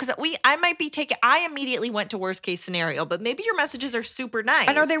curious to know, because I immediately went to worst case scenario, but maybe your messages are super nice.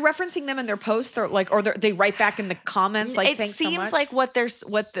 And are they referencing them in their posts, or they write back in the comments? Like, it seems like what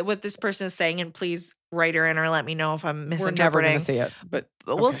this person is saying, and please write her in or let me know if I'm misinterpreting. We're never going to see it, but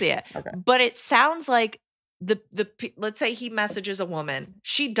we'll see it. Okay. But it sounds like let's say he messages a woman.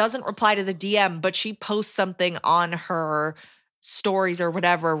 She doesn't reply to the DM, but she posts something on her stories or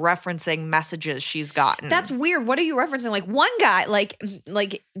whatever referencing messages she's gotten. That's weird. What are you referencing? Like one guy, like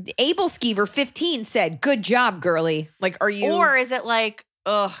Abel Skeever 15 said, "Good job, girly." Like, are you? Or is it like,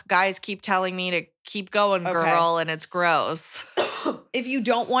 ugh, guys keep telling me to keep going, girl, and it's gross. If you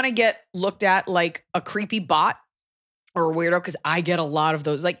don't want to get looked at like a creepy bot or a weirdo, because I get a lot of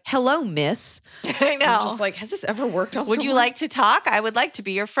those, like, hello, miss. I know. I'm just like, has this ever worked on Would you like to talk? I would like to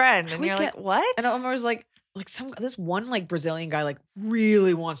be your friend. And you're like, what? And I'm always like this one like Brazilian guy like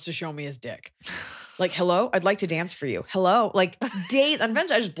really wants to show me his dick. Like, hello, I'd like to dance for you. Hello. Like days. And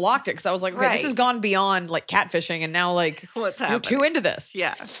eventually I just blocked it because I was like, okay, this has gone beyond like catfishing, and now like what's happening? You're too into this.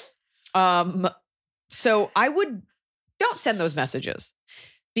 Yeah. So don't send those messages.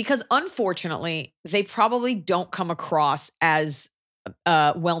 Because unfortunately, they probably don't come across as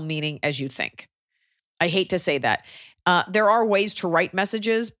well-meaning as you think. I hate to say that. There are ways to write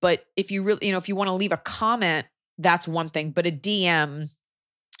messages, but if you really, if you want to leave a comment, that's one thing. But a DM,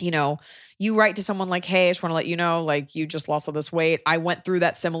 you write to someone like, hey, I just want to let you know, like, you just lost all this weight. I went through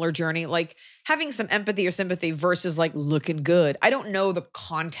that similar journey. Like having some empathy or sympathy versus like looking good. I don't know the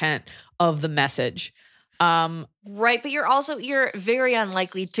content of the message. Right. But you're very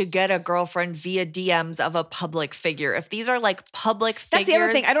unlikely to get a girlfriend via DMs of a public figure. If these are like public figures. That's the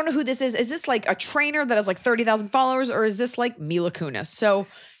other thing. I don't know who this is. Is this like a trainer that has like 30,000 followers, or is this like Mila Kunis? So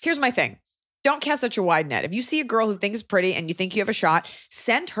here's my thing. Don't cast such a wide net. If you see a girl who thinks pretty and you think you have a shot,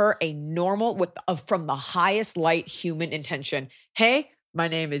 send her a normal from the highest light human intention. Hey, my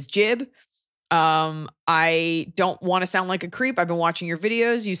name is Jib. I don't want to sound like a creep. I've been watching your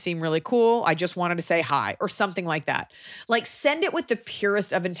videos. You seem really cool. I just wanted to say hi, or something like that. Like, send it with the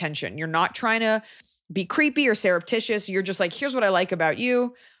purest of intention. You're not trying to be creepy or surreptitious. You're just like, here's what I like about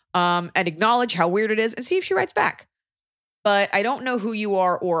you. And acknowledge how weird it is and see if she writes back. But I don't know who you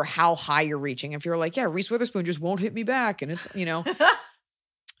are or how high you're reaching. If you're like, yeah, Reese Witherspoon just won't hit me back. And it's,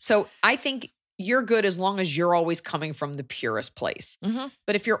 So I think you're good as long as you're always coming from the purest place. Mm-hmm.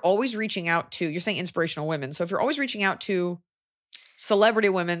 But if you're always reaching out to, you're saying inspirational women. So if you're always reaching out to celebrity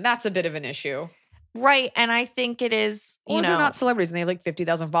women, that's a bit of an issue. Right. And I think it is, they're not celebrities and they have like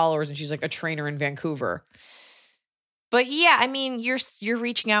 50,000 followers and she's like a trainer in Vancouver. But yeah, I mean, you're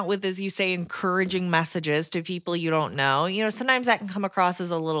reaching out with, as you say, encouraging messages to people you don't know. Sometimes that can come across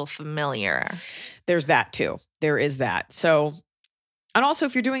as a little familiar. There's that too. There is that. So, and also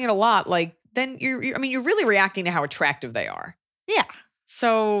if you're doing it a lot, like, then you're really reacting to how attractive they are. Yeah.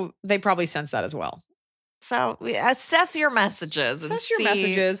 So they probably sense that as well. So assess your messages.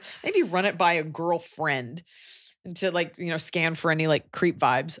 Maybe run it by a girlfriend to scan for any like creep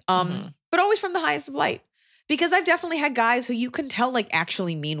vibes. But always from the highest of light. Because I've definitely had guys who you can tell like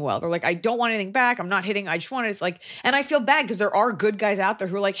actually mean well. They're like, I don't want anything back. I'm not hitting. I just wanted to like, and I feel bad because there are good guys out there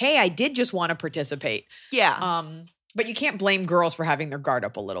who are like, hey, I did just want to participate. Yeah. But you can't blame girls for having their guard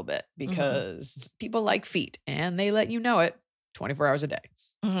up a little bit because people like feet and they let you know it 24 hours a day.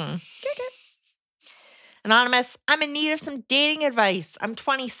 Mm-hmm. Anonymous, I'm in need of some dating advice. I'm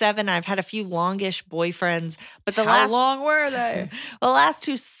 27. I've had a few longish boyfriends, but How long were they? the last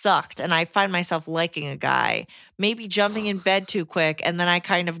two sucked, and I find myself liking a guy, maybe jumping in bed too quick, and then I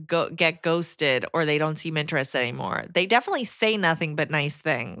kind of get ghosted, or they don't seem interested anymore. They definitely say nothing but nice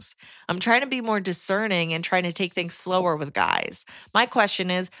things. I'm trying to be more discerning and trying to take things slower with guys. My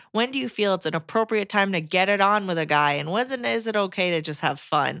question is, when do you feel it's an appropriate time to get it on with a guy, and when is it okay to just have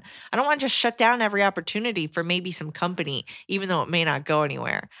fun? I don't want to just shut down every opportunity for maybe some company, even though it may not go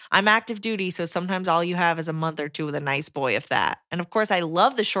anywhere. I'm active duty, so sometimes all you have is a month or two with a nice boy, if that. And of course, I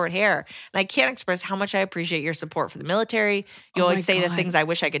love the short hair, and I can't express how much I appreciate your support for the military. You always say the things I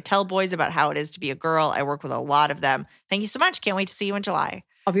wish I could tell boys about how it is to be a girl. I work with a lot of them. Thank you so much. Can't wait to see you in July.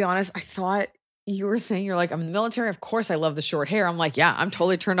 I'll be honest, I thought you were saying you're like, I'm in the military. Of course, I love the short hair. I'm like, yeah, I'm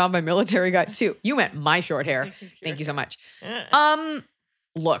totally turned on by military guys too. You meant my short hair. Thank you so much.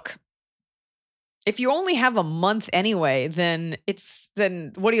 Look, if you only have a month anyway, then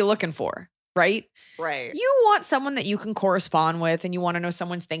what are you looking for? Right? Right. You want someone that you can correspond with, and you want to know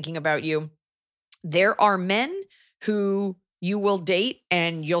someone's thinking about you. There are men who you will date,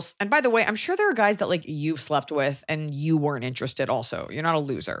 and by the way, I'm sure there are guys that like you've slept with and you weren't interested also. You're not a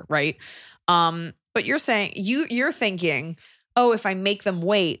loser, right? But you're saying you're thinking, oh, if I make them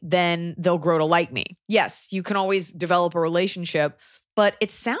wait, then they'll grow to like me. Yes, you can always develop a relationship, but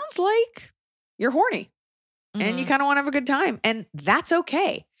it sounds like you're horny and you kind of want to have a good time, and that's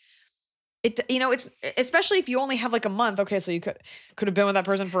okay. It's especially if you only have like a month. Okay, so you could have been with that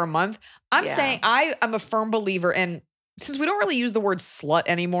person for a month. I'm saying I'm a firm believer, and since we don't really use the word slut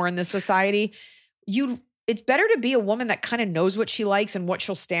anymore in this society, it's better to be a woman that kind of knows what she likes and what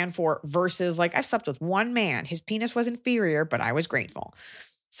she'll stand for versus like, I've slept with one man. His penis was inferior, but I was grateful.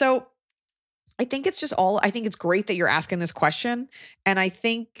 So I think it's great that you're asking this question. And I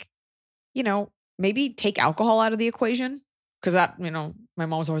think, maybe take alcohol out of the equation. Because that, my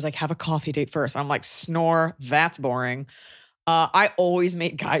mom was always like, have a coffee date first. I'm like, snore, that's boring. I always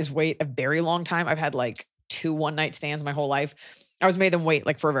make guys wait a very long time. I've had like 2 one-night stands my whole life. I always made them wait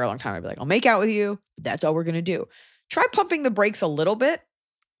like for a very long time. I'd be like, I'll make out with you. That's all we're going to do. Try pumping the brakes a little bit.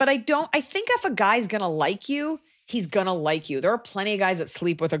 But I think if a guy's going to like you, he's going to like you. There are plenty of guys that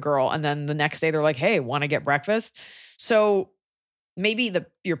sleep with a girl and then the next day they're like, hey, want to get breakfast? So maybe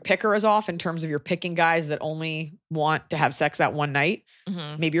your picker is off in terms of you're picking guys that only want to have sex that one night.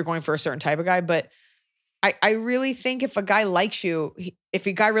 Mm-hmm. Maybe you're going for a certain type of guy. But I really think if a guy likes you, if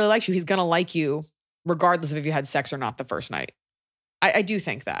a guy really likes you, he's going to like you regardless of if you had sex or not the first night. I do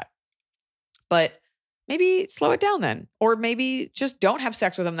think that. But maybe slow it down then. Or maybe just don't have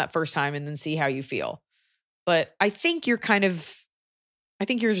sex with him that first time and then see how you feel. But I think you're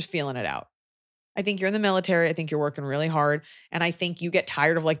just feeling it out. I think you're in the military. I think you're working really hard. And I think you get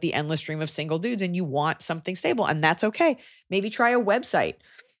tired of like the endless stream of single dudes and you want something stable. And that's okay. Maybe try a website.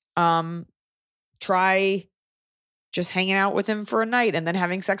 Try just hanging out with him for a night and then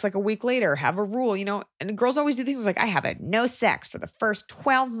having sex like a week later. Have a rule, and girls always do things like, I have a no sex for the first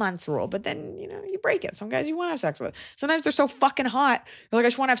 12 months rule, but then, you break it. Some guys you want to have sex with. Sometimes they're so fucking hot. You're like, I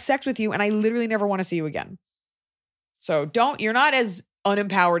just want to have sex with you and I literally never want to see you again. So you're not as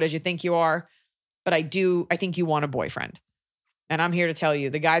unempowered as you think you are, but I think you want a boyfriend. And I'm here to tell you,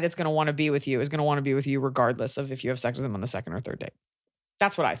 the guy that's going to want to be with you is going to want to be with you regardless of if you have sex with him on the second or third date.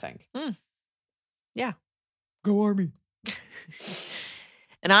 That's what I think. Yeah. Go Army.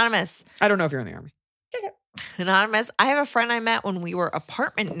 Anonymous. I don't know if you're in the Army. Anonymous. I have a friend I met when we were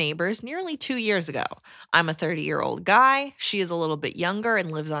apartment neighbors nearly 2 years ago. I'm a 30-year-old guy. She is a little bit younger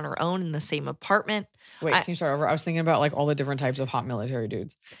and lives on her own in the same apartment. Wait, can you start over? I was thinking about like all the different types of hot military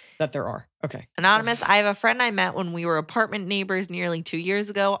dudes that there are. Okay. Anonymous. I have a friend I met when we were apartment neighbors nearly 2 years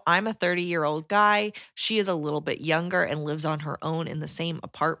ago. I'm a 30-year-old guy. She is a little bit younger and lives on her own in the same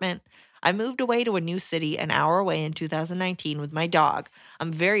apartment. I moved away to a new city an hour away in 2019 with my dog.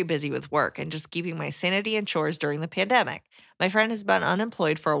 I'm very busy with work and just keeping my sanity and chores during the pandemic. My friend has been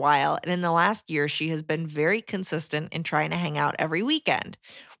unemployed for a while, and in the last year, she has been very consistent in trying to hang out every weekend.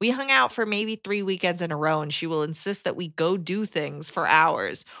 We hung out for maybe 3 weekends in a row, and she will insist that we go do things for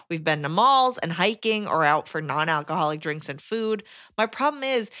hours. We've been to malls and hiking or out for non-alcoholic drinks and food. My problem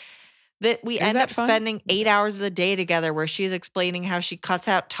is that we end up spending 8 hours of the day together where she is explaining how she cuts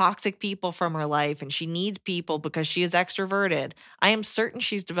out toxic people from her life and she needs people because she is extroverted. I am certain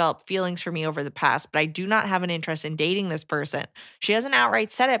she's developed feelings for me over the past, but I do not have an interest in dating this person. She hasn't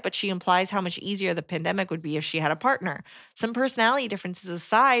outright said it, but she implies how much easier the pandemic would be if she had a partner. Some personality differences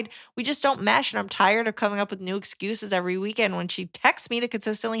aside, we just don't mesh, and I'm tired of coming up with new excuses every weekend when she texts me to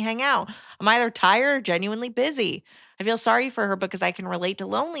consistently hang out. I'm either tired or genuinely busy. I feel sorry for her because I can relate to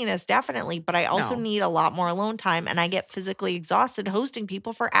loneliness, definitely, but I also No. need a lot more alone time, and I get physically exhausted hosting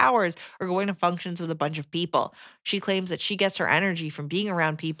people for hours or going to functions with a bunch of people. She claims that she gets her energy from being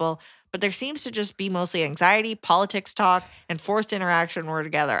around people, but there seems to just be mostly anxiety, politics talk, and forced interaction when we're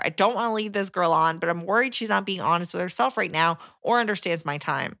together. I don't want to lead this girl on, but I'm worried she's not being honest with herself right now or understands my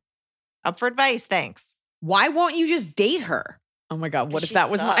time. Up for advice, thanks. Why won't you just date her? Oh my God, what if She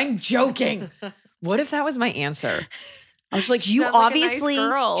that was I'm sucks. joking. What if that was my answer? I was like, She you sounds like a nice obviously,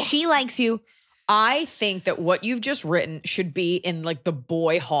 girl. she likes you. I think that what you've just written should be in like the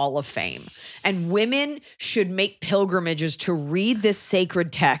boy hall of fame. And women should make pilgrimages to read this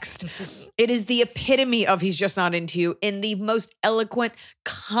sacred text. It is the epitome of he's just not into you in the most eloquent,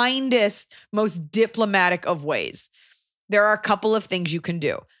 kindest, most diplomatic of ways. There are a couple of things you can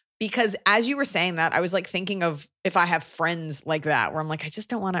do. Because as you were saying that, I was like thinking of if I have friends like that where I'm like, I just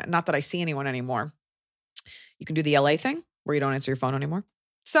don't want to, not that I see anyone anymore. You can do the LA thing where you don't answer your phone anymore.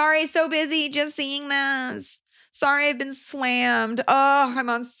 Sorry, so busy just seeing this. Sorry, I've been slammed. Oh, I'm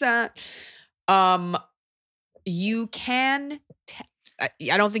on set. You can, I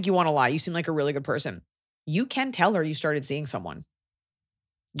don't think you want to lie. You seem like a really good person. You can tell her you started seeing someone.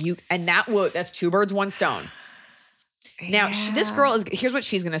 That's two birds, one stone. Now, this girl here's what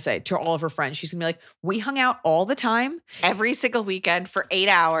she's going to say to all of her friends. She's going to be like, we hung out all the time. Every single weekend for 8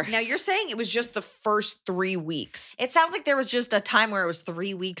 hours. Now, you're saying it was just the first 3 weeks. It sounds like there was just a time where it was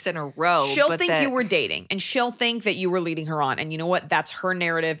 3 weeks in a row. She'll but think that- you were dating, and she'll think that you were leading her on. And you know what? That's her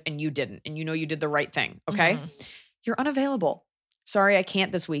narrative, and you didn't. And you know you did the right thing, okay? Mhm. You're unavailable. Sorry, I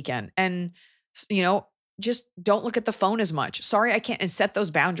can't this weekend. And, just don't look at the phone as much. Sorry, I can't. And set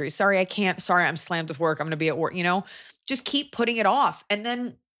those boundaries. Sorry, I can't. Sorry, I'm slammed with work. I'm going to be at work, Just keep putting it off. And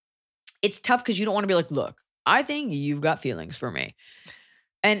then it's tough because you don't want to be like, look, I think you've got feelings for me.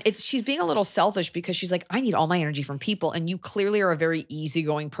 And she's being a little selfish because she's like, I need all my energy from people. And you clearly are a very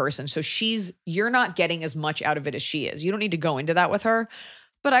easygoing person. So you're not getting as much out of it as she is. You don't need to go into that with her.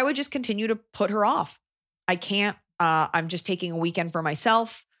 But I would just continue to put her off. I can't. I'm just taking a weekend for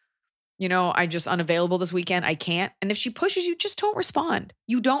myself. I'm just unavailable this weekend. I can't. And if she pushes you, just don't respond.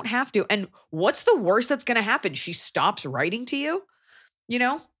 You don't have to. And what's the worst that's going to happen? She stops writing to you,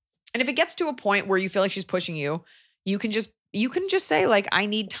 And if it gets to a point where you feel like she's pushing you, you can just say like, I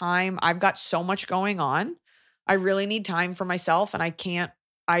need time. I've got so much going on. I really need time for myself and I can't.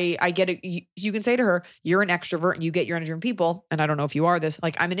 I get it. You can say to her, you're an extrovert and you get your energy from people. And I don't know if you are this,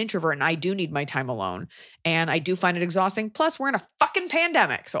 like I'm an introvert and I do need my time alone. And I do find it exhausting. Plus we're in a fucking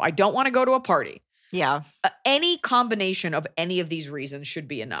pandemic. So I don't want to go to a party. Yeah. Any combination of any of these reasons should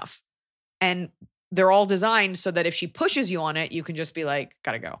be enough. And they're all designed so that if she pushes you on it, you can just be like,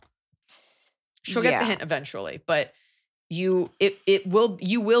 gotta go. She'll get the hint eventually, but you will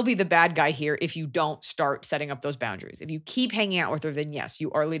be the bad guy here if you don't start setting up those boundaries. If you keep hanging out with her, then yes,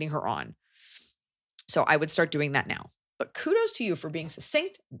 you are leading her on. So I would start doing that now. But kudos to you for being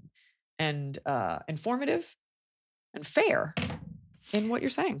succinct and informative and fair in what you're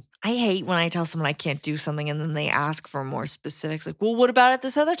saying. I hate when I tell someone I can't do something and then they ask for more specifics. Like, well, what about it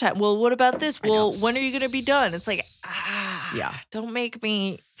this other time? Well, what about this? Well, when are you going to be done? It's like, Yeah. Don't make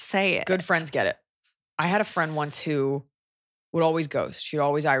me say it. Good friends get it. I had a friend once who would always ghost. She'd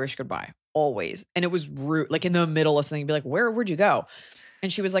always Irish goodbye. Always. And it was rude. Like in the middle of something, be like, where'd you go?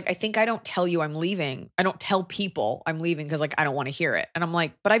 And she was like, I think I don't tell you I'm leaving. I don't tell people I'm leaving because like I don't want to hear it. And I'm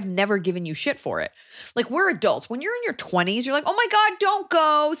like, but I've never given you shit for it. Like we're adults. When you're in your 20s, you're like, oh my God, don't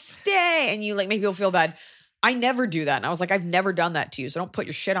go, stay. And you like make people feel bad. I never do that. And I was like, I've never done that to you. So don't put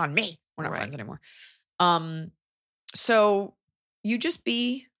your shit on me. We're not friends anymore. So you just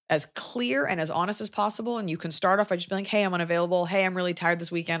be as clear and as honest as possible. And you can start off by just being like, hey, I'm unavailable. Hey, I'm really tired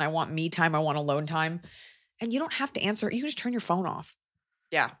this weekend. I want me time. I want alone time. And you don't have to answer. You can just turn your phone off.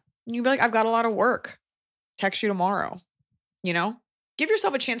 Yeah. And you'd be like, I've got a lot of work. Text you tomorrow. Give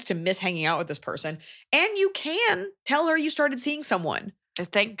yourself a chance to miss hanging out with this person. And you can tell her you started seeing someone.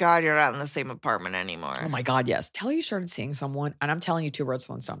 Thank God you're not in the same apartment anymore. Oh my God, yes. Tell her you started seeing someone. And I'm telling you, two birds,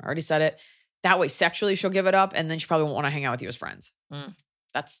 one stone. I already said it. That way, sexually, she'll give it up. And then she probably won't want to hang out with you as friends.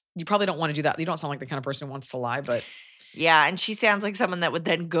 You probably don't want to do that. You don't sound like the kind of person who wants to lie, but. Yeah, and she sounds like someone that would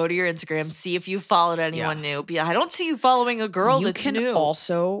then go to your Instagram, see if you followed anyone new. Be like, I don't see you following a girl that's new. You can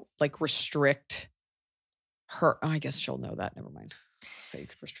also like restrict her. Oh, I guess she'll know that. Never mind. So you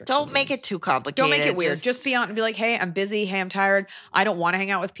could restrict. Don't make it too complicated. Don't make it weird. Just be on and be like, hey, I'm busy. Hey, I'm tired. I don't want to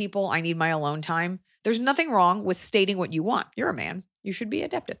hang out with people. I need my alone time. There's nothing wrong with stating what you want. You're a man. You should be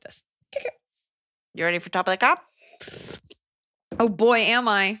adept at this. You ready for Top of the Cop? Oh boy, am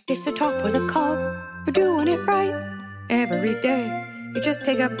I. It's the Top of the Cob. We're doing it right every day. You just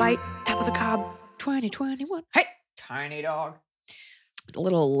take a bite, Top of the Cob. 2021. Hey, Tiny dog. A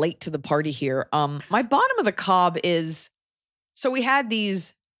little late to the party here. My bottom of the cob is, so we had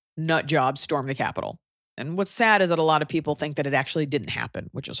these nut jobs storm the Capitol. And what's sad is that a lot of people think that it actually didn't happen,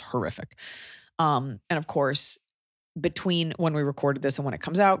 which is horrific. And of course, between when we recorded this and when it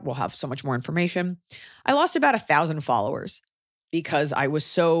comes out, we'll have so much more information. I lost about 1,000 followers because I was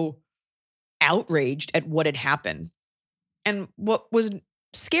so outraged at what had happened. And what was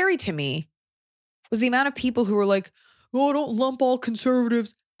scary to me was the amount of people who were like, oh, don't lump all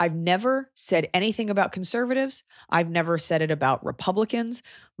conservatives. I've never said anything about conservatives. I've never said it about Republicans.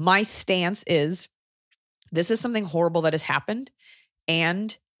 My stance is this is something horrible that has happened.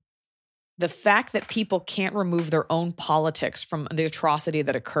 And the fact that people can't remove their own politics from the atrocity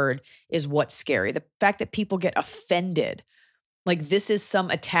that occurred is what's scary. The fact that people get offended, like this is some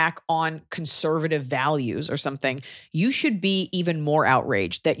attack on conservative values or something. You should be even more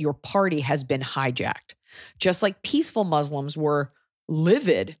outraged that your party has been hijacked. Just like peaceful Muslims were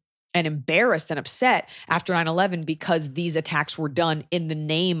livid and embarrassed and upset after 9/11 because these attacks were done in the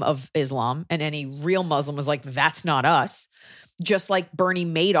name of Islam, and any real Muslim was like, that's not us. Just like Bernie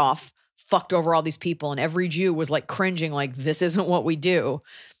Madoff fucked over all these people and every Jew was like cringing like, this isn't what we do.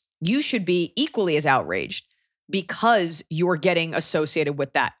 You should be equally as outraged because you're getting associated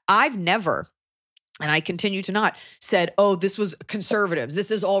with that. I've never, and I continue to not, said, oh, this was conservatives.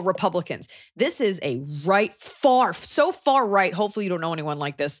 This is all Republicans. This is a so far right, hopefully you don't know anyone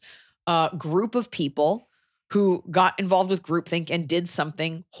like this, group of people who got involved with groupthink and did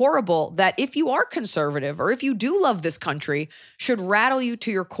something horrible that if you are conservative or if you do love this country, should rattle you to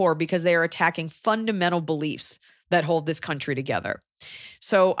your core because they are attacking fundamental beliefs that hold this country together.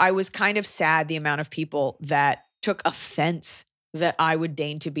 So I was kind of sad the amount of people that took offense that I would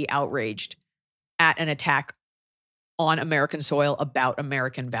deign to be outraged at an attack on American soil about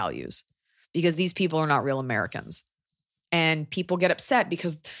American values, because these people are not real Americans. And people get upset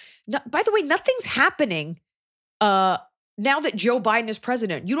because, by the way, nothing's happening now that Joe Biden is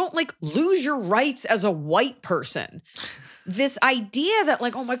president. You don't like lose your rights as a white person. This idea that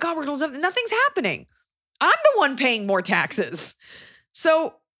like, oh my God, we're going to lose, nothing's happening. I'm the one paying more taxes.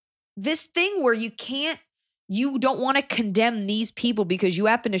 So this thing where you don't want to condemn these people because you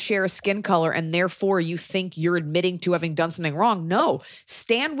happen to share a skin color and therefore you think you're admitting to having done something wrong. No,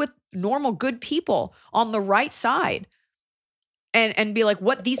 stand with normal, good people on the right side and be like,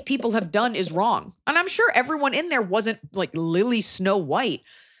 what these people have done is wrong. And I'm sure everyone in there wasn't like Lily Snow White.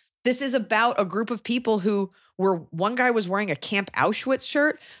 This is about a group of people who one guy was wearing a Camp Auschwitz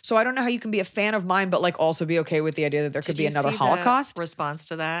shirt. So I don't know how you can be a fan of mine, but like also be okay with the idea that there could be another Holocaust. Response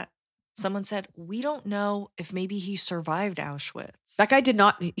to that? Someone said, we don't know if maybe he survived Auschwitz. That guy did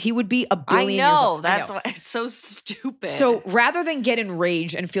not. He would be a billion years old. That's why it's so stupid. So rather than get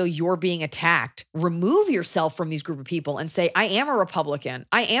enraged and feel you're being attacked, remove yourself from these group of people and say, I am a Republican.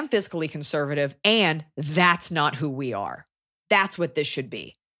 I am fiscally conservative. And that's not who we are. That's what this should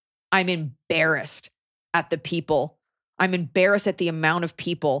be. I'm embarrassed at the people. I'm embarrassed at the amount of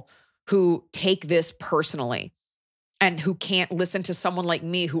people who take this personally and who can't listen to someone like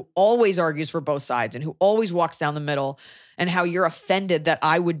me who always argues for both sides and who always walks down the middle, and how you're offended that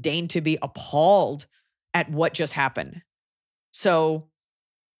I would deign to be appalled at what just happened. So,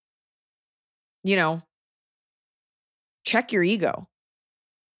 check your ego.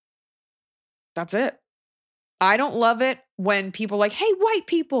 That's it. I don't love it when people are like, hey, white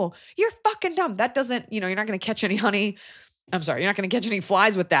people, you're fucking dumb. That doesn't, you're not going to catch any honey. I'm sorry, you're not going to catch any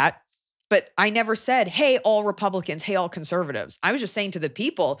flies with that. But I never said, hey, all Republicans, hey, all conservatives. I was just saying to the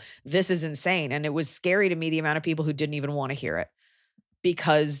people, this is insane. And it was scary to me, the amount of people who didn't even want to hear it,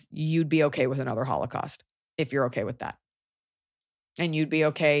 because you'd be okay with another Holocaust if you're okay with that. And you'd be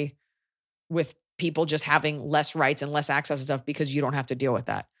okay with people just having less rights and less access to stuff because you don't have to deal with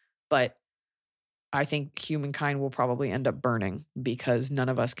that. But I think humankind will probably end up burning because none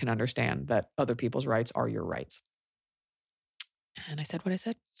of us can understand that other people's rights are your rights. And I said what I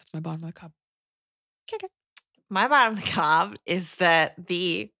said. That's my bottom of the cob. Okay. My bottom of the cob is that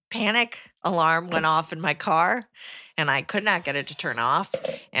the panic alarm went off in my car and I could not get it to turn off.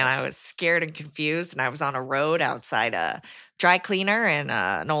 And I was scared and confused. And I was on a road outside a dry cleaner, and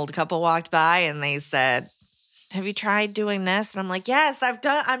an old couple walked by and they said, have you tried doing this? And I'm like, yes,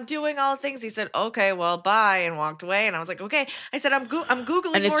 I'm doing all the things. He said, okay, well, bye, and walked away. And I was like, okay. I said, I'm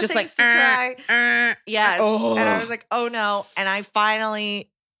Googling and it's more just things like, to try. Yes. Oh. And I was like, oh no. And I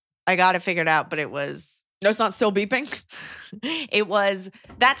got it figured out, but it was. No, it's not still beeping. It was,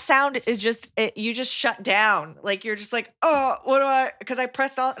 that sound is just, you just shut down. Like, you're just like, oh, what do I, because I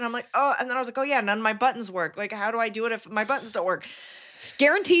pressed all, and I'm like, oh, and then I was like, oh yeah, none of my buttons work. Like, how do I do it if my buttons don't work?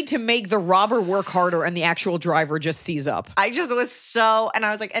 Guaranteed to make the robber work harder and the actual driver just seize up. I just was so, and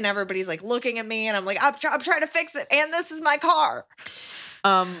I was like, and everybody's like looking at me, and I'm like, I'm trying to fix it, and this is my car.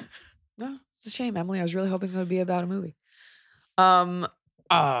 No, it's a shame, Emily. I was really hoping it would be about a movie. My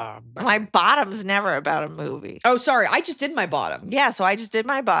bottom's never about a movie. Oh, sorry. I just did my bottom. Yeah, so I just did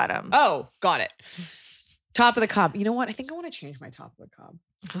my bottom. Oh, got it. Top of the cob. You know what? I think I want to change my top of the cob.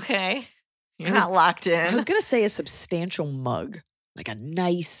 Okay. You're not locked in. I was going to say a substantial mug, like a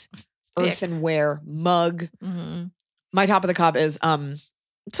nice Thick. earthenware mug. Mm-hmm. My top of the cob is,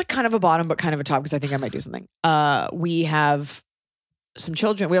 it's like kind of a bottom, but kind of a top because I think I might do something. We have some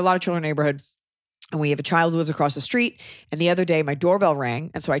children. We have a lot of children in the neighborhood. And we have a child who lives across the street. And the other day, my doorbell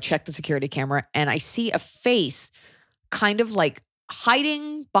rang. And so I checked the security camera and I see a face kind of like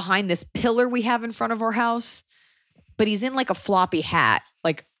hiding behind this pillar we have in front of our house. But he's in like a floppy hat,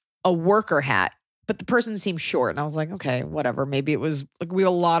 like a worker hat. But the person seemed short. And I was like, okay, whatever. Maybe it was like we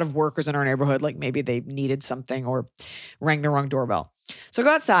have a lot of workers in our neighborhood. Like maybe they needed something or rang the wrong doorbell. So I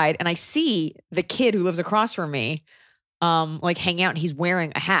go outside and I see the kid who lives across from me like hang out and he's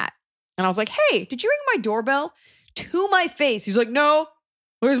wearing a hat. And I was like, hey, did you ring my doorbell? To my face. He's like, no,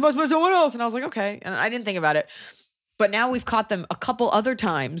 it must be someone else. And I was like, okay. And I didn't think about it. But now we've caught them a couple other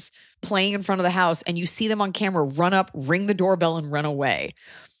times playing in front of the house and you see them on camera run up, ring the doorbell and run away.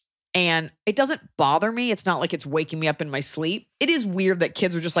 And it doesn't bother me. It's not like it's waking me up in my sleep. It is weird that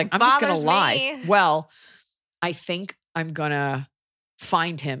kids are just like, I'm just going to lie. Me. Well, I think I'm going to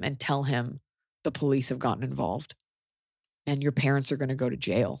find him and tell him the police have gotten involved and your parents are going to go to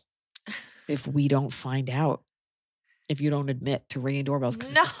jail. If we don't find out, if you don't admit to ringing doorbells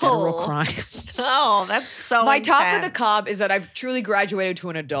because it's a federal crime. No, that's so My intense. top of the cob is that I've truly graduated to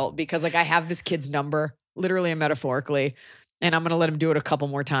an adult because like I have this kid's number, literally and metaphorically, and I'm going to let him do it a couple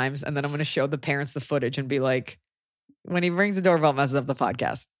more times. And then I'm going to show the parents the footage and be like, when he rings the doorbell, messes up the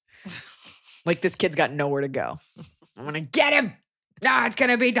podcast. Like this kid's got nowhere to go. I'm going to get him. Ah, it's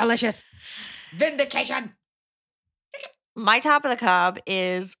going to be delicious. Vindication. My top of the cob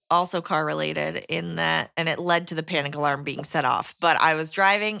is also car related in that, and it led to the panic alarm being set off. But I was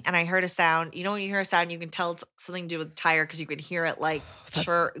driving and I heard a sound. You know, when you hear a sound, you can tell it's something to do with the tire because you can hear it like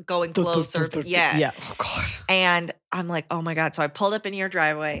going closer. Yeah. Yeah. Oh, God. And I'm like, oh my God. So I pulled up in your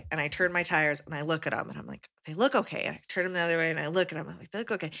driveway and I turned my tires and I look at them and I'm like, they look okay. And I turn them the other way and I look at them. I'm like, they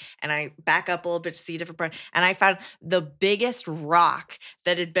look okay. And I back up a little bit to see a different part. And I found the biggest rock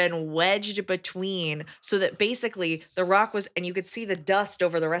that had been wedged between so that basically the rock was, and you could see the dust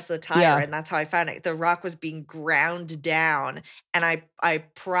over the rest of the tire. Yeah. And that's how I found it. The rock was being ground down and I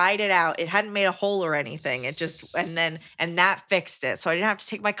pried it out. It hadn't made a hole or anything. It just, and that fixed it. So I didn't have to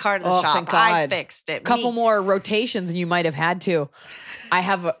take my car to the shop. Thank God. I fixed it. Couple more rotations and you might have had to. I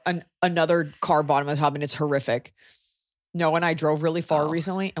have another car bottom of the top and it's horrific. Noah and I drove really far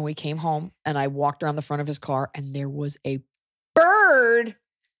recently and we came home and I walked around the front of his car and there was a bird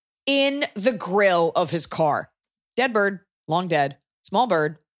in the grill of his car. Dead bird, long dead, small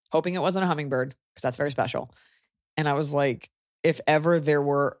bird, hoping it wasn't a hummingbird because that's very special. And I was like, if ever there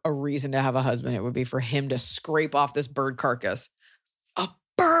were a reason to have a husband, it would be for him to scrape off this bird carcass. A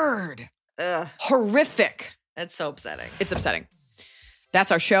bird. Ugh, Horrific. that's so upsetting. It's upsetting. That's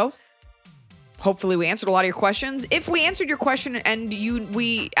our show. Hopefully we answered a lot of your questions. If we answered your question and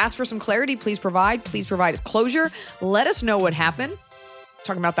we asked for some clarity, please provide us closure. Let us know what happened.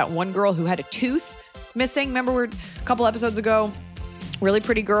 Talking about that one girl who had a tooth missing. Remember a couple episodes ago, really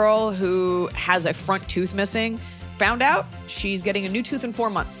pretty girl who has a front tooth missing. Found out she's getting a new tooth in 4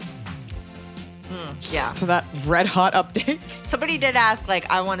 months. Yeah. For that red hot update. Somebody did ask, like,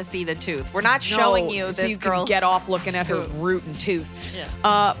 I want to see the tooth. We're not showing you so this you girl's can get off looking at her tooth. root and tooth.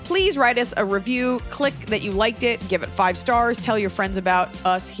 Yeah. Please write us a review. Click that you liked it. Give it 5 stars. Tell your friends about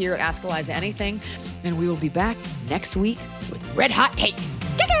us here at Ask Eliza Anything. And we will be back next week with red hot takes.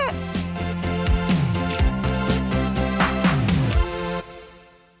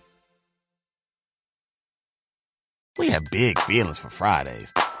 We have big feelings for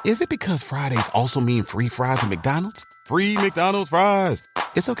Fridays. Is it because Fridays also mean free fries at McDonald's? Free McDonald's fries.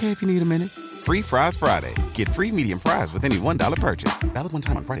 It's okay if you need a minute. Free Fries Friday. Get free medium fries with any $1 purchase. Valid one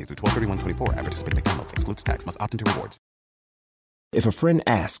time on Fridays through 12/31/24 at participating McDonald's. Excludes tax. Must opt into rewards. If a friend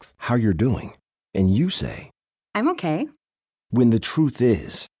asks how you're doing, and you say, I'm okay. when the truth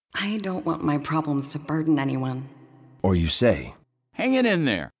is, I don't want my problems to burden anyone. or you say, Hang it in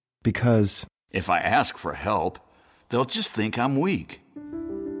there. because, If I ask for help, they'll just think I'm weak.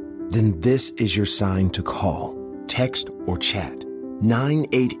 then this is your sign to call, text, or chat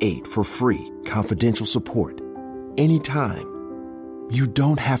 988 for free, confidential support. Anytime. You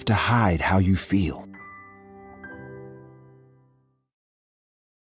don't have to hide how you feel.